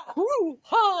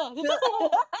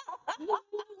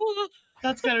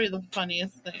 That's gotta be the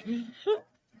funniest thing.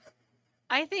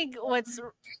 I think what's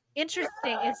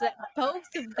interesting is that both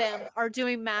of them are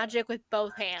doing magic with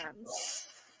both hands.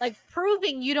 Like,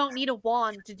 proving you don't need a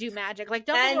wand to do magic. Like,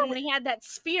 Dumbledore, when he had that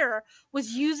sphere,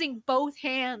 was using both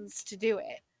hands to do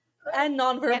it. And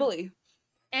non-verbally.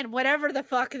 And whatever the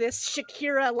fuck this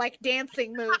Shakira, like,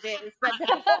 dancing move is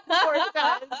that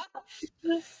Dumbledore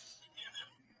does.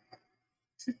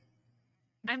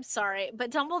 I'm sorry,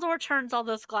 but Dumbledore turns all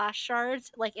those glass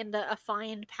shards, like, into a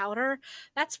fine powder.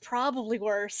 That's probably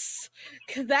worse.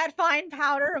 Because that fine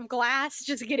powder of glass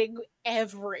just getting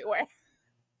everywhere.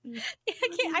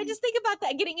 I just think about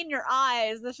that getting in your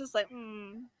eyes. That's just like,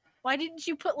 why didn't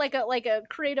you put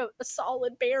create a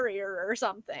solid barrier or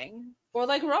something? Or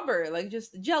like rubber, like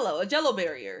just a jello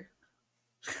barrier.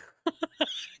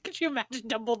 Could you imagine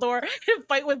Dumbledore in a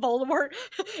fight with Voldemort?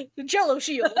 Jello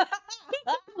shield.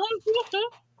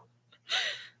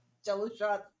 Jello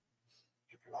shot.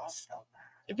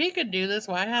 If he could do this,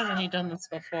 why hasn't he done this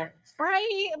before?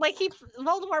 Right? Like,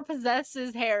 Voldemort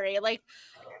possesses Harry. Like,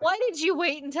 why did you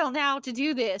wait until now to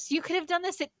do this? You could have done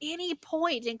this at any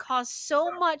point and caused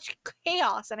so much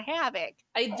chaos and havoc.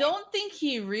 I don't think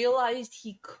he realized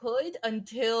he could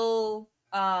until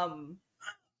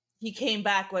he came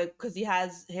back because he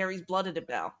has Harry's blood in him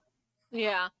now.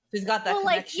 Yeah. He's got that connection.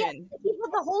 Like, yeah, he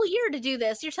had the whole year to do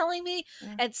this. You're telling me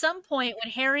at some point when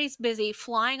Harry's busy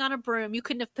flying on a broom, you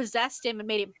couldn't have possessed him and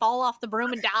made him fall off the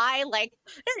broom and die? Like,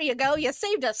 there you go. You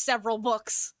saved us several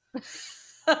books.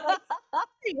 I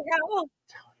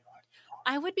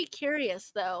would be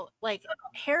curious, though. Like,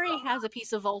 Harry has a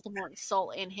piece of Voldemort's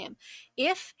soul in him.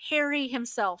 If Harry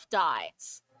himself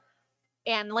dies,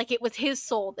 and, like, it was his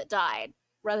soul that died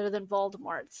rather than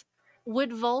Voldemort's,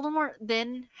 would Voldemort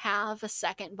then have a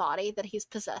second body that he's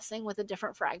possessing with a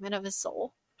different fragment of his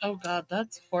soul? Oh god,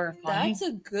 that's horrifying. That's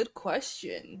a good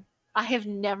question. I have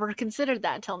never considered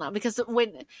that until now, because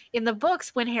when in the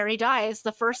books, when Harry dies,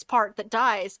 the first part that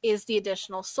dies is the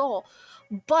additional soul.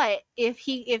 But if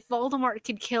Voldemort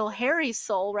could kill Harry's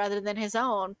soul rather than his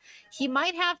own, he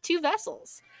might have two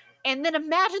vessels. And then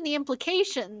imagine the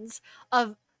implications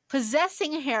of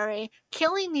possessing Harry,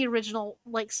 killing the original,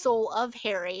 like, soul of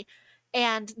Harry,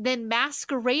 and then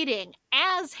masquerading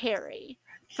as Harry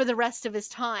for the rest of his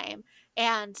time,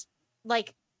 and,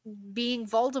 like, being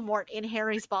Voldemort in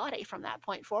Harry's body from that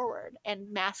point forward and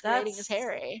masquerading as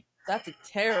Harry. That's a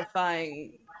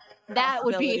terrifying That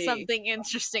would be something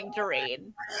interesting to read.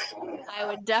 I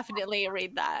would definitely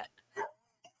read that.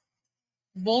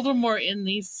 Voldemort in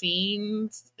these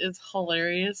scenes is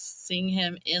hilarious. Seeing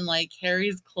him in, like,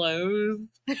 Harry's clothes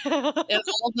and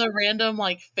all the random,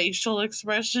 like, facial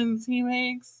expressions he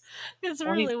makes. It's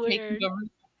really weird.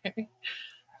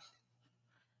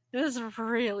 This is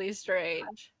really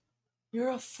strange.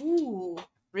 You're a fool.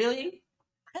 Really?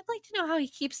 I'd like to know how he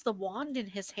keeps the wand in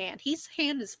his hand. His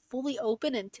hand is fully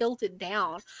open and tilted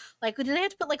down. Like, do they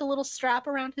have to put, like, a little strap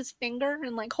around his finger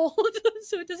and, like, hold it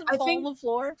so it doesn't fall on the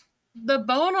floor? The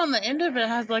bone on the end of it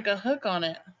has like a hook on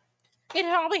it. It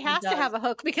probably has to have a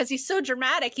hook because he's so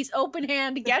dramatic. He's open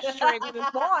hand gesturing with his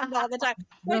wand all the time.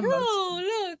 Like,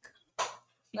 oh, look.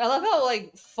 I love how,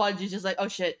 like, Fudge is just like, oh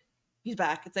shit, he's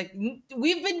back. It's like,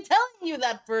 we've been telling you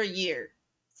that for a year.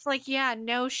 It's like, yeah,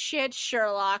 no shit,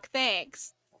 Sherlock.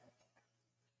 Thanks.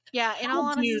 Yeah, in all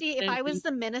honesty, if I was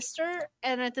the minister,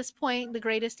 and at this point, the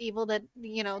greatest evil that,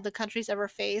 you know, the country's ever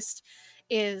faced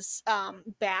is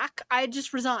back, I'd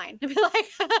just resign. I'd be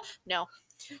like, no.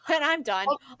 And I'm done.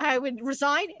 I would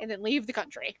resign and then leave the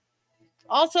country.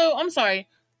 Also, I'm sorry.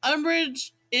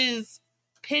 Umbridge is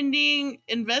pending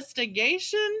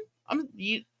investigation?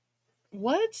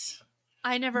 What?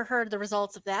 I never heard the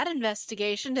results of that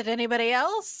investigation. Did anybody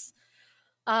else?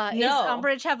 No. Does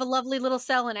Umbridge have a lovely little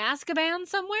cell in Azkaban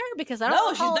somewhere? Because I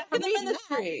don't know. She's back in the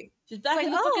ministry. She's back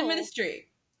in the fucking ministry.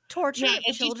 Torture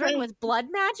children with blood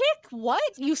magic? What?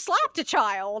 You slapped a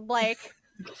child. Like...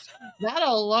 That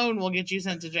alone will get you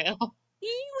sent to jail.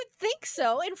 You would think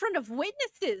so, in front of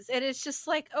witnesses. And it's just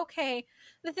like, okay.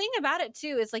 The thing about it,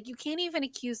 too, is like you can't even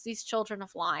accuse these children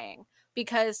of lying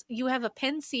because you have a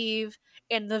pensieve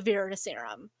and the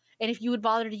Veritaserum. And if you would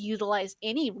bother to utilize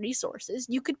any resources,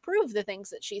 you could prove the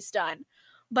things that she's done.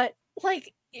 But,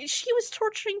 like, she was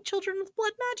torturing children with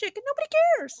blood magic and nobody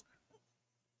cares.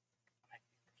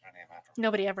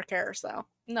 Nobody ever cares, though.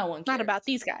 No one cares. Not about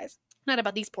these guys. Not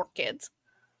about these poor kids.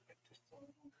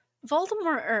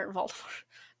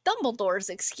 Dumbledore's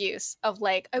excuse of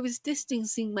like, I was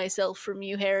distancing myself from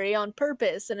you, Harry, on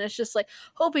purpose, and it's just like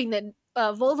hoping that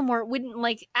Voldemort wouldn't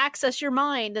like access your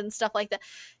mind and stuff like that.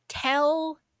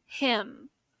 Tell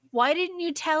him. Why didn't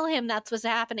you tell him that's what's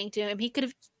happening to him? He could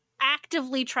have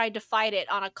actively tried to fight it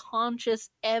on a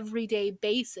conscious, everyday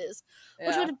basis,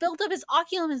 which would have built up his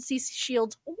occlumency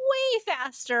shields way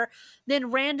faster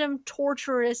than random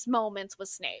torturous moments with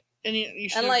Snape. And you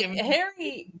and like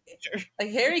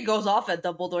Harry goes off at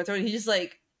Dumbledore, and he's just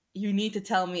like, "You need to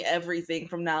tell me everything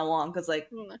from now on, because like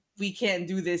we can't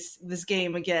do this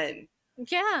game again."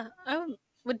 Yeah, I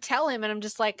would tell him, and I'm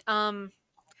just like,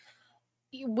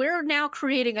 we're now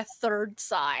creating a third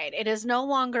side. It is no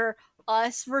longer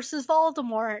us versus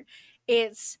Voldemort.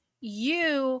 It's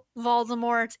you,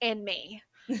 Voldemort, and me.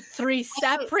 3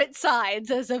 separate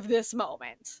sides as of this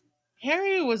moment.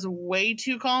 Harry was way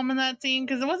too calm in that scene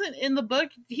because it wasn't in the book.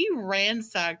 He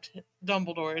ransacked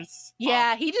Dumbledore's.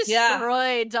 Yeah, he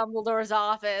destroyed Dumbledore's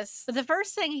office. But the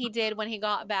first thing he did when he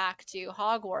got back to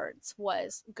Hogwarts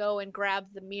was go and grab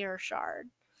the mirror shard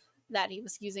that he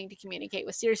was using to communicate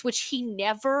with Sirius, which he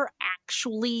never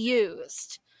actually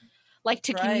used. Like,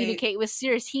 to communicate with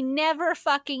Sirius. He never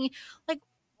fucking... Like,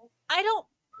 I don't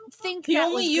think he that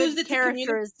only was used good it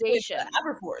characterization. To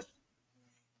Aberforth.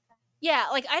 Yeah,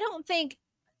 like, I don't think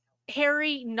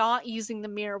Harry not using the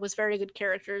mirror was very good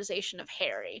characterization of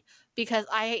Harry, because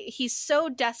he's so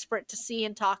desperate to see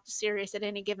and talk to Sirius at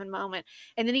any given moment,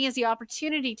 and then he has the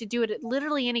opportunity to do it at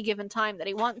literally any given time that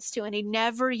he wants to, and he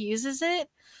never uses it.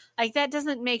 Like, that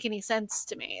doesn't make any sense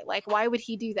to me. Like, why would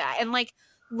he do that? And like,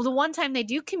 the one time they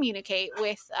do communicate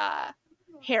with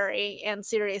Harry and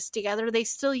Sirius together, they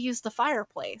still use the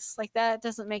fireplace. Like, that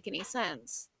doesn't make any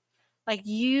sense. Like,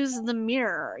 use the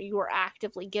mirror you were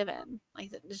actively given.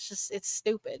 Like, it's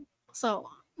stupid. So,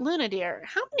 Luna dear,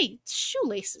 how many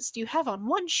shoelaces do you have on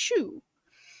one shoe?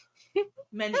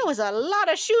 Many. That was a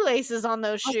lot of shoelaces on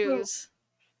those shoes.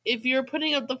 If you're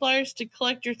putting up the flyers to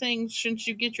collect your things, shouldn't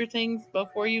you get your things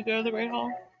before you go to the Great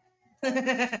Hall?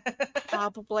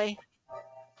 Probably.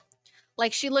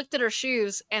 Like, she looked at her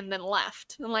shoes and then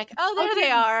left. I'm like, oh, there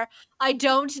they are. I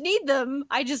don't need them.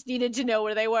 I just needed to know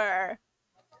where they were.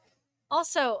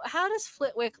 Also, how does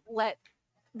Flitwick let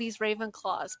these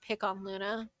Ravenclaws pick on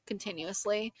Luna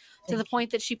continuously to the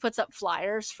point that she puts up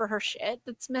flyers for her shit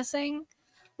that's missing?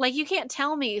 Like, you can't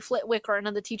tell me Flitwick or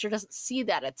another teacher doesn't see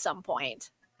that at some point.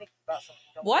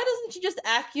 Why doesn't she just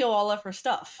Accio all of her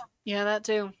stuff? Yeah, that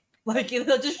too. Like,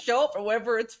 they'll just show up for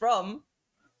wherever it's from.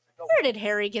 Where did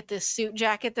Harry get this suit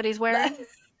jacket that he's wearing?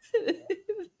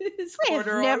 I have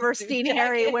never seen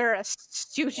Harry wear a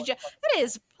suit jacket. That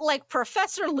is like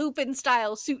Professor Lupin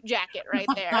style suit jacket right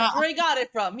there. That's where he got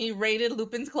it from. He raided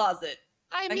Lupin's closet.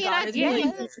 I mean, I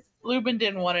guess. Lupin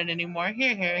didn't want it anymore.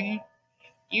 Here, Harry.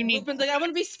 You need. Lupin's like, I'm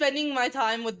gonna be spending my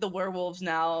time with the werewolves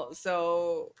now,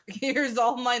 so here's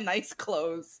all my nice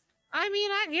clothes. I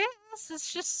mean, I guess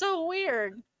it's just so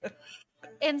weird.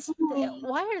 And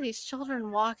why are these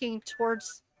children walking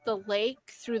towards the lake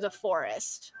through the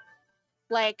forest?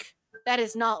 Like, that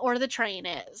is not where the train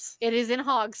is. It is in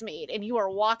Hogsmeade, and you are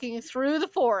walking through the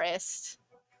forest.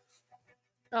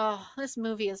 Oh, this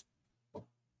movie is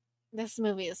this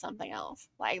movie is something else.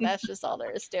 Like, that's just all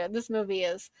there is to it. This movie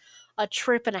is a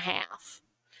trip and a half,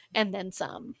 and then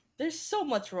some. There's so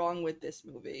much wrong with this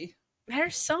movie.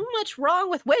 There's so much wrong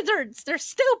with wizards. They're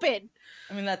stupid.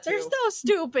 I mean, that too. They're so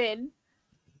stupid.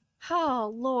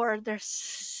 Oh, Lord, they're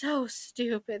so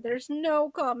stupid. There's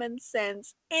no common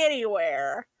sense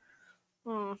anywhere.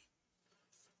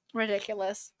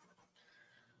 Ridiculous.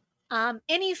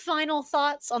 Any final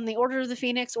thoughts on the Order of the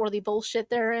Phoenix or the bullshit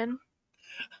they're in?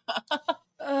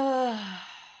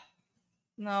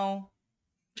 No.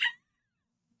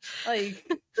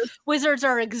 Like, wizards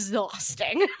are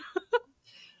exhausting.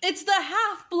 It's the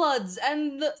half-bloods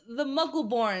and the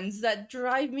Muggleborns that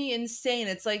drive me insane.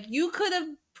 It's like, you could have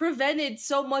prevented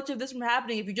so much of this from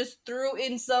happening if you just threw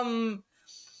in some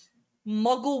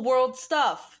Muggle world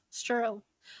stuff. It's true.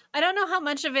 I don't know how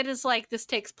much of it is like this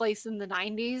takes place in the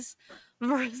 90s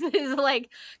versus like,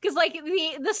 because like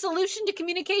the solution to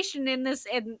communication in this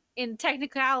in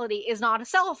technicality is not a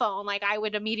cell phone like I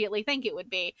would immediately think it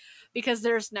would be, because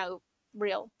there's no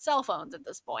real cell phones at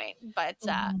this point. But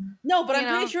no, but I'm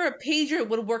pretty sure a pager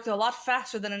would have worked a lot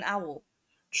faster than an owl.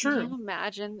 True. Can you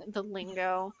imagine the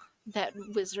lingo that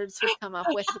wizards would come up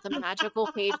with a magical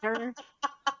pager?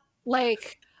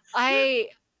 Like, and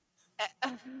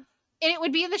it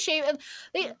would be in the shape of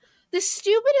the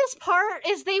stupidest part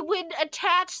is they would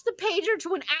attach the pager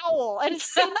to an owl and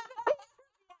send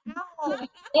an owl.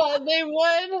 Yeah, they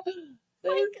would.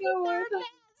 They're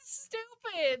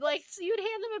stupid. Like, so you'd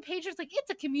hand them a pager. It's like,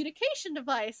 it's a communication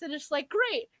device, and it's like,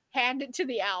 great. Hand it to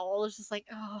the owl. It's just like,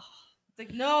 oh, it's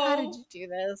like, no. How did you do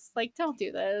this? Like, don't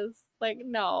do this. Like,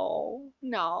 no.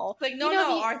 It's like,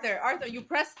 no, Arthur, you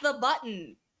press the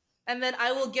button. And then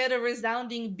I will get a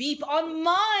resounding beep on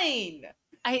mine.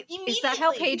 Is that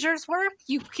how pagers work?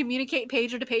 You communicate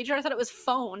pager to pager? I thought it was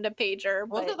phone to pager.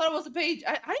 But... I thought it was a page.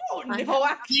 I don't know,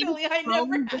 actually. I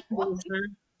never had one.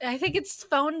 I think it's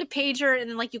phone to pager, and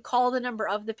then like you call the number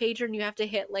of the pager, and you have to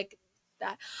hit like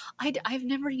that. I've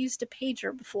never used a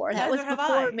pager before. That was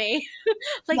before me.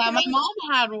 Like, yeah, my mom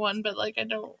had one, but like I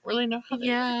don't really know how.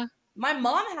 Yeah, my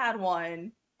mom had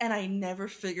one, and I never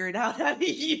figured out how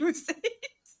to use it.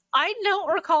 I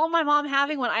don't recall my mom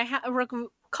having one. I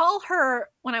recall her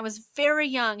when I was very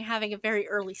young having a very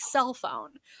early cell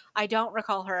phone. I don't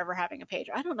recall her ever having a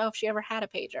pager. I don't know if she ever had a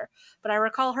pager, but I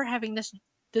recall her having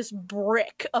this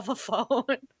brick of a phone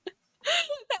that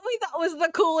we thought was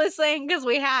the coolest thing because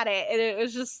we had it, and it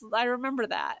was just, I remember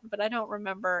that, but I don't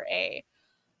remember a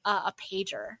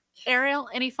pager. Ariel,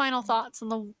 any final thoughts on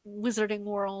the wizarding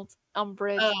world,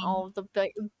 Umbridge, all of the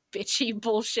bitchy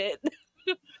bullshit?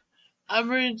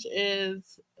 Umbridge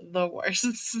is the worst.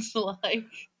 Like,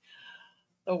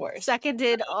 the worst.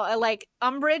 Seconded, like,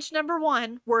 Umbridge, number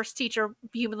one, worst teacher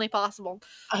humanly possible.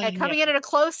 And coming in at a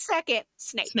close second,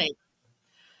 Snape.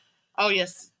 Oh,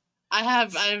 yes.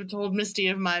 I've told Misty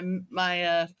of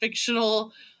my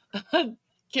fictional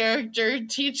character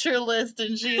teacher list,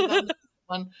 and she's on this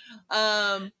one.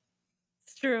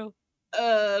 It's true.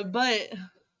 But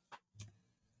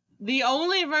the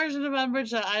only version of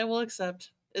Umbridge that I will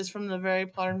accept is from the Harry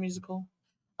Potter musical.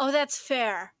 Oh, that's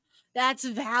fair. That's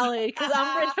valid, because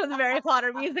Umbridge from the Harry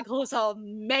Potter musical is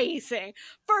amazing.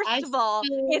 First of all,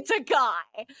 it's a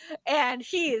guy, and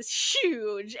he is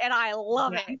huge, and I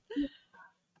love it.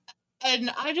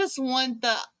 And I just want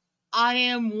the I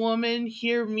am woman,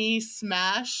 hear me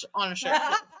smash on a shirt.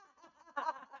 I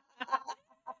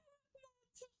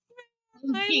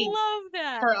love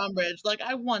that. For Umbridge. Like,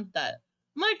 I want that.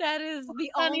 Like, that is the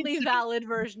only valid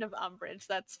version of Umbridge.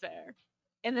 That's fair.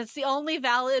 And it's the only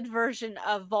valid version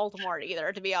of Voldemort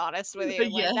either, to be honest with you.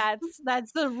 Like, yeah.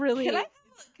 That's the really...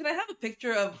 Can I have a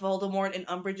picture of Voldemort in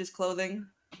Umbridge's clothing?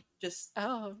 Just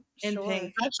in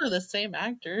pink. Actually, the same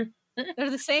actor. They're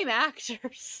the same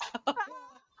actors.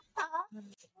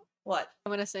 What? I'm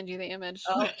going to send you the image.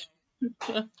 Oh.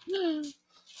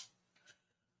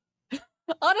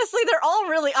 Honestly, they're all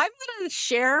really... I'm going to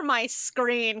share my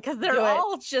screen because they're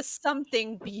all just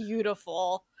something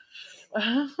beautiful.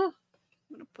 I'm going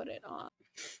to put it on.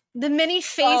 The many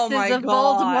faces of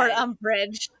Voldemort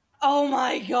Umbridge. Oh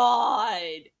my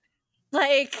god.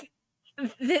 Like,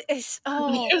 this...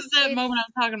 Oh, there's that moment I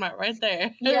was talking about right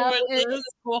there. Yeah,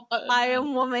 I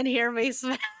am woman, hear me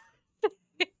smash.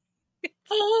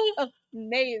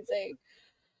 Amazing.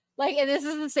 Like, and this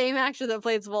is the same actor that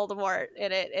plays Voldemort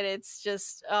in it, and it's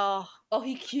just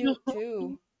he cute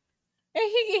too.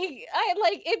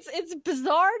 It's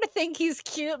bizarre to think he's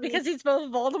cute because he's both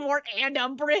Voldemort and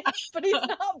Umbridge, but he's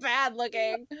not bad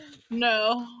looking.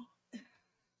 No.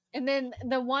 And then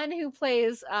the one who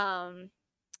plays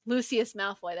Lucius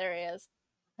Malfoy, there he is.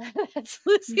 That's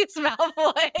Lucius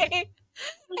Malfoy.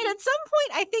 And at some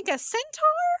point, I think a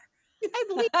centaur, I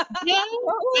believe. Yeah,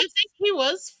 I think he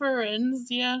was friends.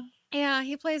 Yeah. Yeah,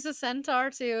 he plays a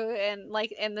centaur too,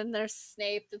 and then there's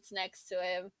Snape that's next to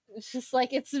him. It's just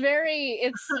like it's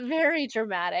very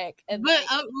dramatic. And But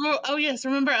oh yes,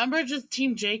 remember Umbridge is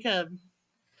Team Jacob.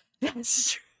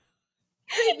 That's true.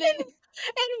 and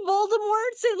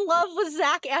Voldemort's in love with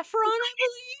Zac Efron, I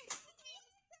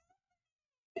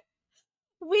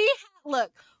believe.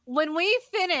 Look, when we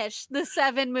finish the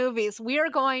 7 movies, we are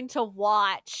going to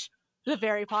watch the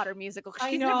Harry Potter musical.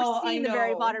 She's never seen the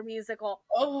Harry Potter musical.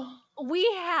 Oh, we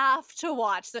have to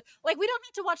watch we don't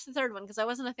have to watch the 3rd one because I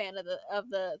wasn't a fan of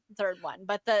the 3rd one,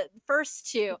 but the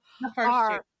first 2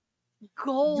 are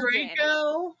golden.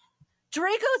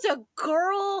 Draco's a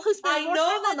girl who's been I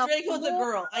know that Draco's a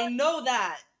girl. I know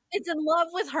that. It's in love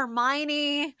with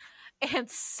Hermione and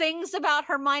sings about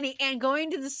Hermione and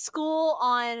going to the school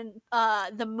on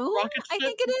the moon, I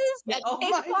think it is. Yeah. Oh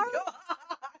my god.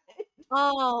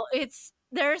 Oh,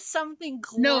 there's something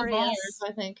glorious. No, Mars,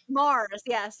 I think. Mars,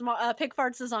 yes.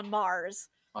 Pigfarts is on Mars.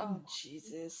 Oh,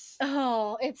 Jesus.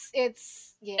 Oh,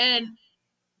 it's yeah. And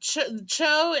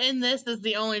Cho in this is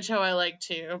the only Cho I like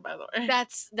too, by the way.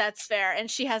 That's fair.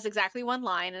 And she has exactly one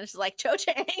line, and it's like Cho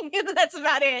Chang, and that's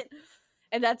about it.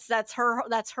 And that's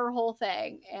her whole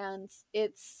thing. And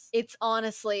it's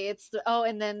honestly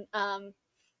and then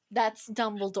that's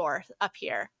Dumbledore up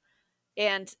here.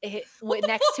 And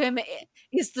next to him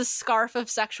is the scarf of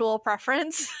sexual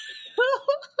preference.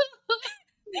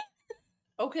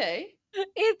 Okay.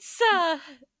 It's a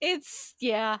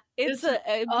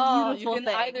beautiful you can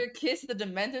thing. either kiss the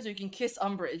Dementors or you can kiss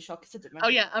Umbridge. I'll kiss the Dementors. Oh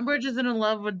yeah, Umbridge is in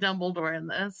love with Dumbledore in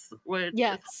this.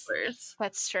 Yes,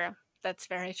 that's true. That's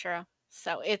very true.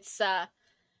 So it's a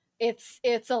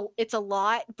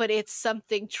lot, but it's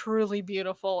something truly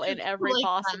beautiful in every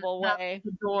possible way.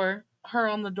 The door, her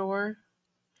on the door.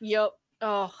 Yep.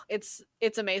 Oh, it's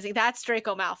amazing. That's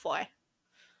Draco Malfoy.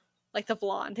 Like the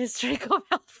blonde is Draco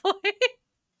Malfoy.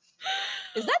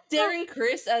 Is that Darren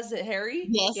Criss as Harry?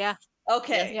 Yes. Yeah.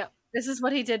 Okay. Yeah. This is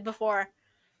what he did before.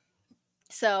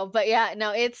 So, but yeah,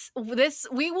 no,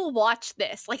 we will watch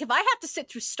this. Like, if I have to sit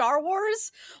through Star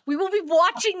Wars, we will be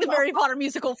watching the Harry Potter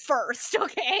musical first,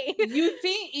 okay?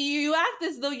 You act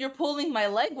as though you're pulling my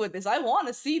leg with this. I want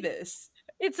to see this.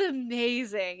 It's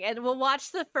amazing. And we'll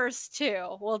watch the first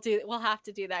 2. We'll have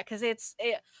to do that because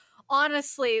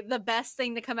honestly, the best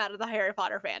thing to come out of the Harry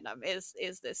Potter fandom is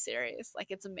this series.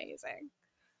 Like, it's amazing.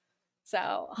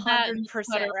 So 100%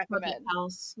 recommend.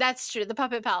 That's true. The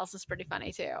Puppet Palace is pretty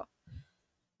funny too.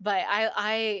 But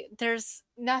I there's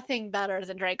nothing better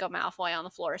than Draco Malfoy on the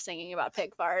floor singing about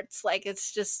pig farts. Like,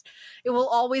 it's just, it will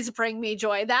always bring me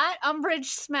joy. That Umbridge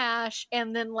smash,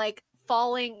 and then like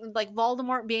falling, like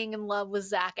Voldemort being in love with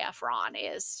Zac Efron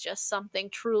is just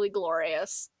something truly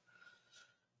glorious.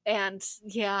 And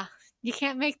yeah, you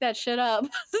can't make that shit up.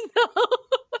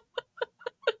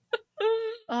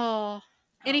 Oh,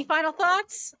 any final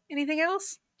thoughts? Anything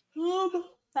else?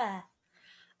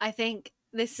 I think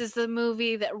this is the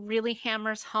movie that really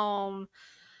hammers home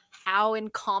how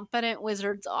incompetent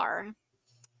wizards are,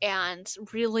 and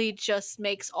really just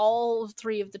makes all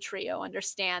 3 of the trio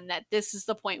understand that this is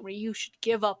the point where you should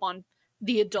give up on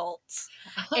the adults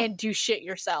and do shit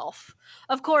yourself.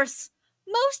 Of course,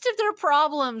 most of their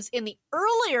problems in the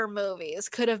earlier movies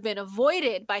could have been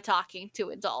avoided by talking to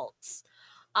adults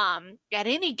at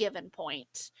any given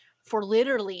point for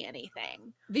literally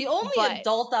anything. The only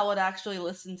adult that would actually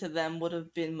listen to them would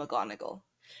have been McGonagall.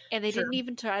 And they didn't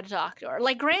even try to talk to her.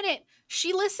 Like, granted,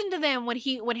 she listened to them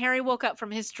when Harry woke up from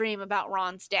his dream about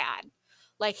Ron's dad.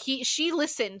 Like, she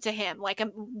listened to him like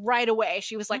right away.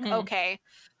 She was like, okay.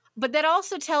 But that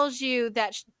also tells you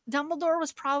that Dumbledore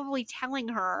was probably telling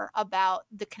her about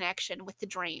the connection with the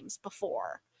dreams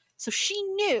before. So she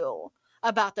knew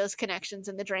about those connections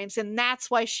in the dreams, and that's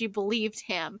why she believed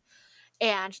him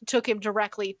and took him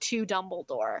directly to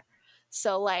Dumbledore.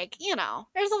 So, like, you know,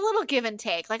 there's a little give and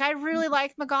take. Like, I really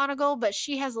like McGonagall, but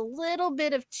she has a little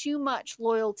bit of too much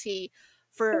loyalty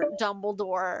for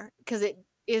Dumbledore because it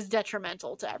is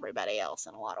detrimental to everybody else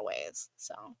in a lot of ways.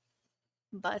 So,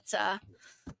 but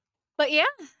yeah.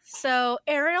 So,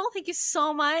 Ariel, thank you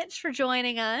so much for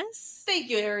joining us. Thank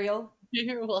you, Ariel.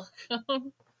 You're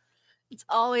welcome. It's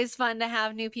always fun to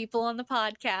have new people on the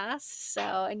podcast. So,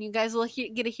 and you guys will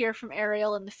get to hear from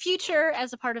Ariel in the future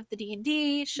as a part of the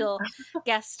D&D. She'll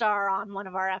guest star on one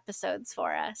of our episodes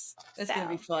for us. It's going to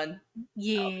be fun.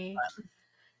 Yeah.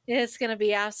 It's going to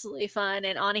be absolutely fun,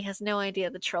 and Ani has no idea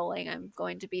the trolling I'm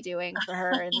going to be doing for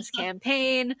her in this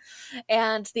campaign,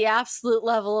 and the absolute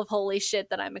level of holy shit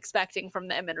that I'm expecting from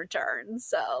them in return,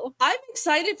 so... I'm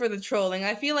excited for the trolling.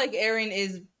 I feel like Erin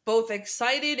is both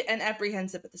excited and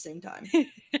apprehensive at the same time.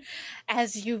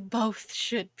 As you both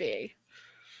should be.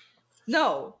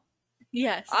 No.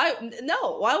 Yes.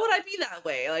 No, why would I be that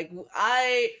way? Like,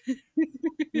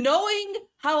 knowing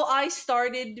how I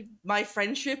started my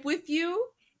friendship with you,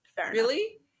 fair really?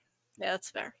 Enough. Yeah, that's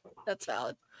fair. That's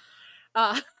valid.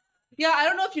 Yeah, I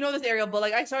don't know if you know this, Ariel, but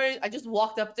like I just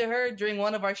walked up to her during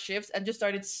one of our shifts and just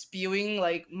started spewing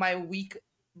like my week,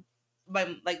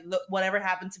 whatever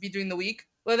happened to be during the week,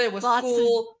 whether it was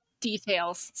school.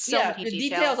 Details. Many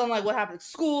details on like what happened at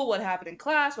school, what happened in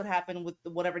class, what happened with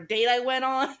whatever date I went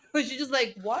on. She's just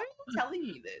like, why are you telling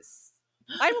me this?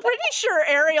 I'm pretty sure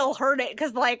Ariel heard it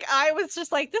because, like, I was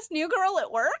just like, this new girl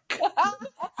at work,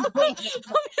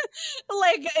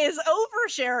 like, is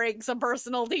oversharing some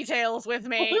personal details with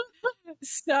me.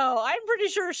 So I'm pretty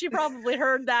sure she probably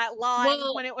heard that line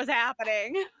when it was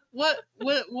happening. What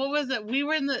was it? We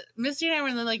were Misty and I were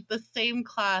in the same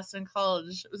class in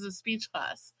college. It was a speech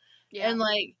class. Yeah. And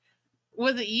like,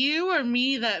 was it you or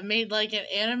me that made like an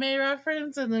anime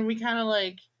reference, and then we kind of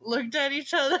like looked at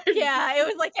each other? Yeah, it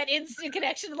was like that instant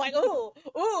connection, like ooh.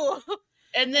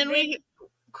 And then we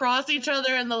cross each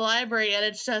other in the library, and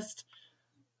it's just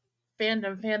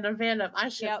fandom. I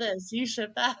ship this, you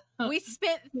ship that. We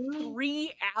spent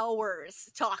 3 hours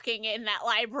talking in that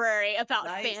library about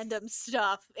fandom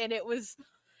stuff, and it was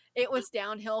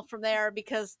downhill from there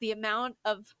because the amount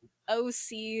of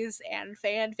OCs and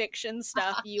fan fiction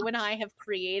stuff you and I have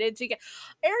created together.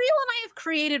 Ariel and I have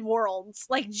created worlds,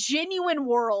 like genuine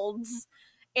worlds,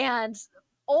 and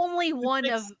only one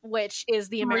of which is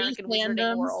the American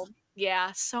Wizarding world.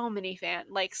 Yeah, so many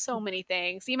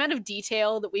things. The amount of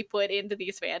detail that we put into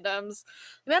these fandoms,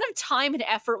 the amount of time and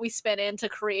effort we spent into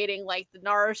creating like the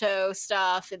Naruto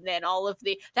stuff, and then all of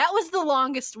that was the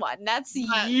longest one. That's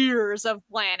years of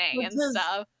planning and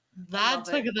stuff. That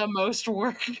took the most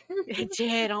work. It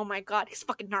did. Oh my god, because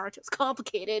fucking Naruto's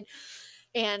complicated,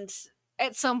 and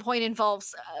at some point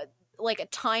involves like a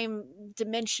time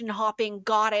dimension hopping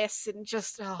goddess, and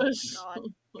just oh god,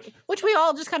 which we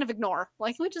all just kind of ignore.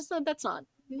 Like we just that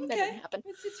didn't happen.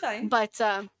 It's fine. But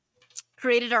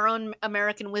created our own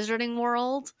American Wizarding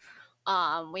world.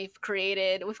 We've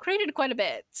created quite a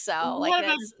bit. So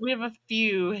we have a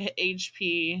few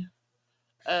HP.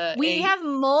 We have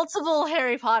multiple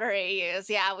Harry Potter AUs.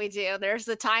 Yeah, we do. There's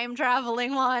the time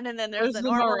traveling one, and then there's the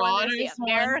normal one. There's the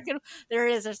American.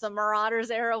 There's the Marauders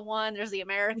era one. There's the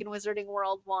American Wizarding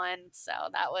World one. So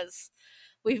that was,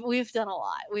 we've done a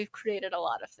lot. We've created a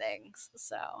lot of things.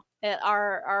 So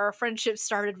our friendship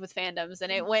started with fandoms,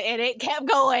 and it kept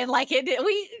going. Like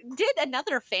we did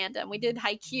another fandom. We did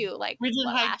Haikyuu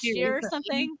last year or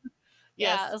something.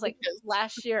 Yeah, it was like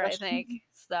last year, I think.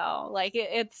 So like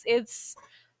it's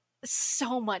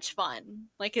so much fun.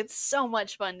 Like it's so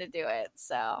much fun to do it.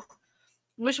 So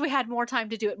wish we had more time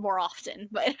to do it more often,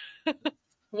 but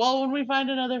well, when we find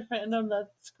another fandom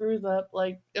that screws up,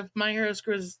 like if My Hero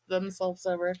screws themselves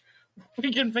over,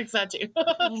 we can fix that too.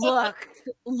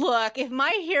 Look, if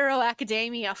My Hero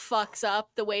Academia fucks up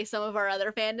the way some of our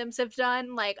other fandoms have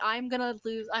done, like I'm gonna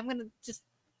lose. I'm gonna just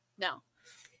no.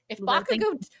 If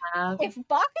Bakugo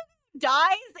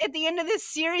dies at the end of this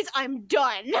series, I'm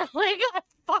done. Like,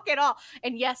 fuck it all.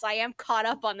 And yes, I am caught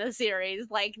up on the series.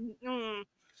 Like,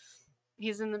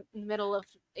 he's in the middle of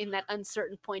that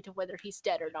uncertain point of whether he's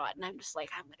dead or not. And I'm just like,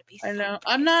 I'm gonna be. I know. Pissed.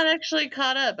 I'm not actually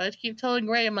caught up. I keep telling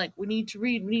Ray, I'm like, we need to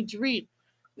read.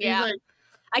 Yeah. Like,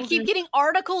 I keep getting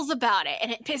articles about it, and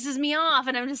it pisses me off.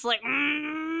 And I'm just like,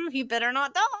 he better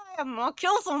not die. I'm gonna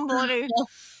kill somebody.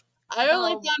 I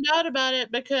only found out about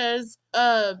it because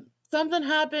something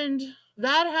happened,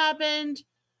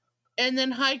 and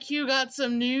then Haikyuu got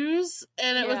some news,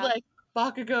 and it was like,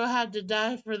 Bakugo had to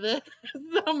die for this.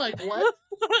 I'm like, what?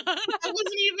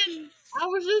 I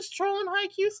was just trolling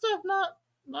Haikyuu stuff,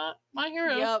 not My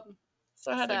Hero. Yep.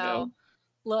 So I had to go.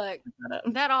 Look,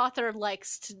 that author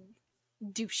likes to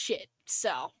do shit,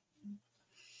 so.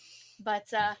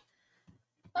 But,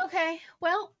 okay,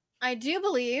 well, I do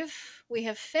believe we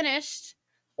have finished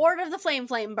Order of the Flame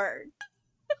Bird.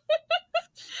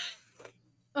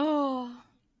 Oh,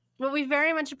 well, we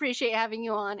very much appreciate having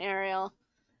you on, Ariel.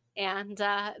 And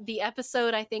the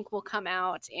episode, I think, will come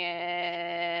out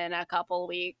in a couple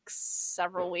weeks,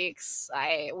 several weeks.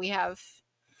 We have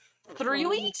 3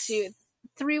 weeks?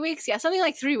 3 weeks, yeah, something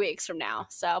like 3 weeks from now.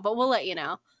 So, but we'll let you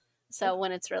know. So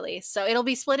when it's released, so it'll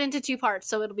be split into 2 parts.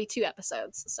 So it'll be 2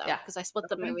 episodes. So because I split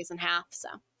the movies in half. So.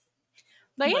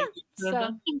 But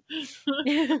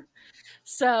yeah,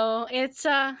 so it's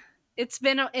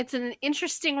an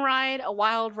interesting ride, a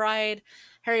wild ride.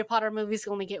 Harry Potter movies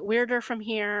only get weirder from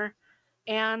here,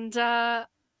 and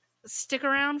stick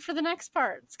around for the next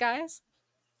parts, guys.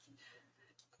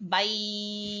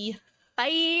 Bye.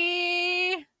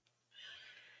 Bye.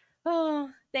 Oh,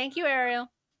 thank you,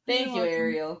 Ariel. Thank you,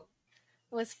 Ariel.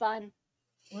 It was fun.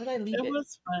 Where did I leave it? It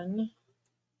was fun.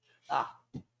 Ah,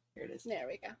 here it is. There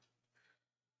we go.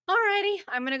 Alrighty,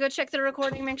 I'm gonna go check the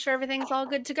recording, make sure everything's all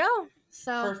good to go.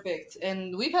 So perfect.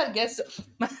 And we've had guests.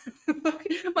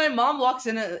 My mom walks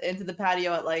into the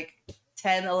patio at like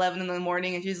 10, 11 in the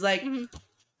morning, and she's like,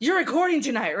 "You're recording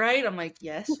tonight, right?" I'm like,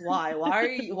 "Yes." Why? Why are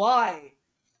you? Why?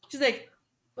 She's like,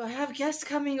 "Well, I have guests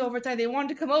coming over tonight. They wanted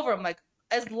to come over." I'm like,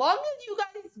 "As long as you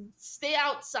guys stay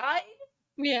outside,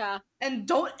 and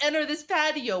don't enter this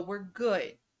patio, we're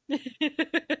good." She's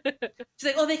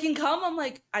like, "Oh, they can come?" I'm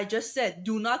like, "I just said,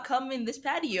 do not come in this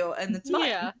patio, and it's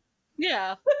fine."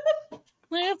 Yeah.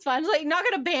 Like, it's fine. Like, not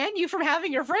gonna ban you from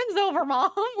having your friends over,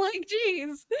 Mom. Like,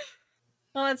 jeez.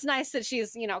 Well, it's nice that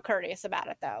she's, courteous about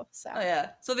it, though. So. Oh, yeah.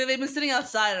 So they've been sitting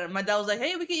outside, and my dad was like,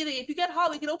 "Hey, we can, if you get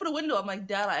hot, we can open a window." I'm like,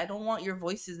 "Dad, I don't want your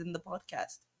voices in the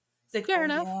podcast." It's like, fair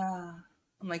enough. Yeah.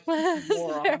 I'm like,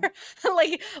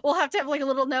 like, we'll have to have like a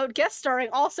little note guest starring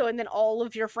also, and then all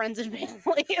of your friends and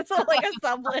family. It's like a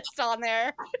sub list on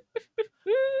there.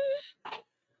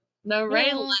 No,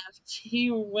 Ray left.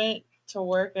 He went to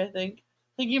work, I think.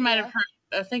 I think you might have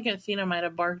heard. I think Athena might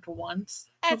have barked once.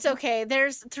 It's okay.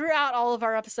 There's throughout all of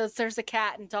our episodes, there's a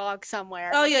cat and dog somewhere.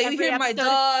 Oh yeah, you hear my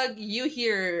dog. You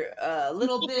hear a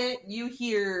little bit. You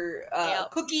hear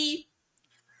Cookie.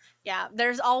 Yeah,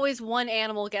 there's always one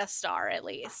animal guest star at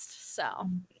least. So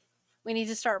we need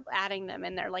to start adding them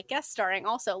in there, like guest starring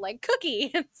also, like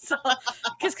Cookie. So,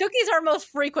 because Cookie's our most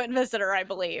frequent visitor, I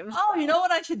believe. Oh, you know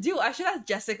what I should do? I should ask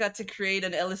Jessica to create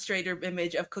an Illustrator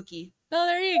image of Cookie. Oh,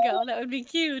 there you go. That would be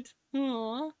cute.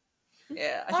 Aww.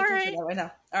 Yeah, I should do that right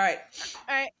now. All right.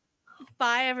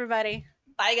 Bye, everybody.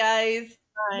 Bye, guys.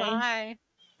 Bye.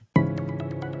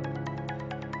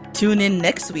 Tune in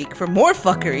next week for more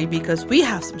fuckery because we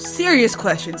have some serious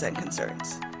questions and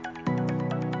concerns.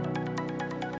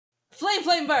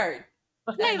 Flame Bird!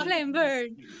 Flame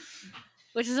Bird!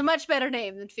 Which is a much better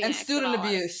name than Phoenix. And student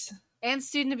abuse. And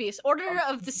student abuse. Order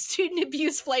of the Student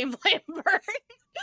Abuse Flame Bird.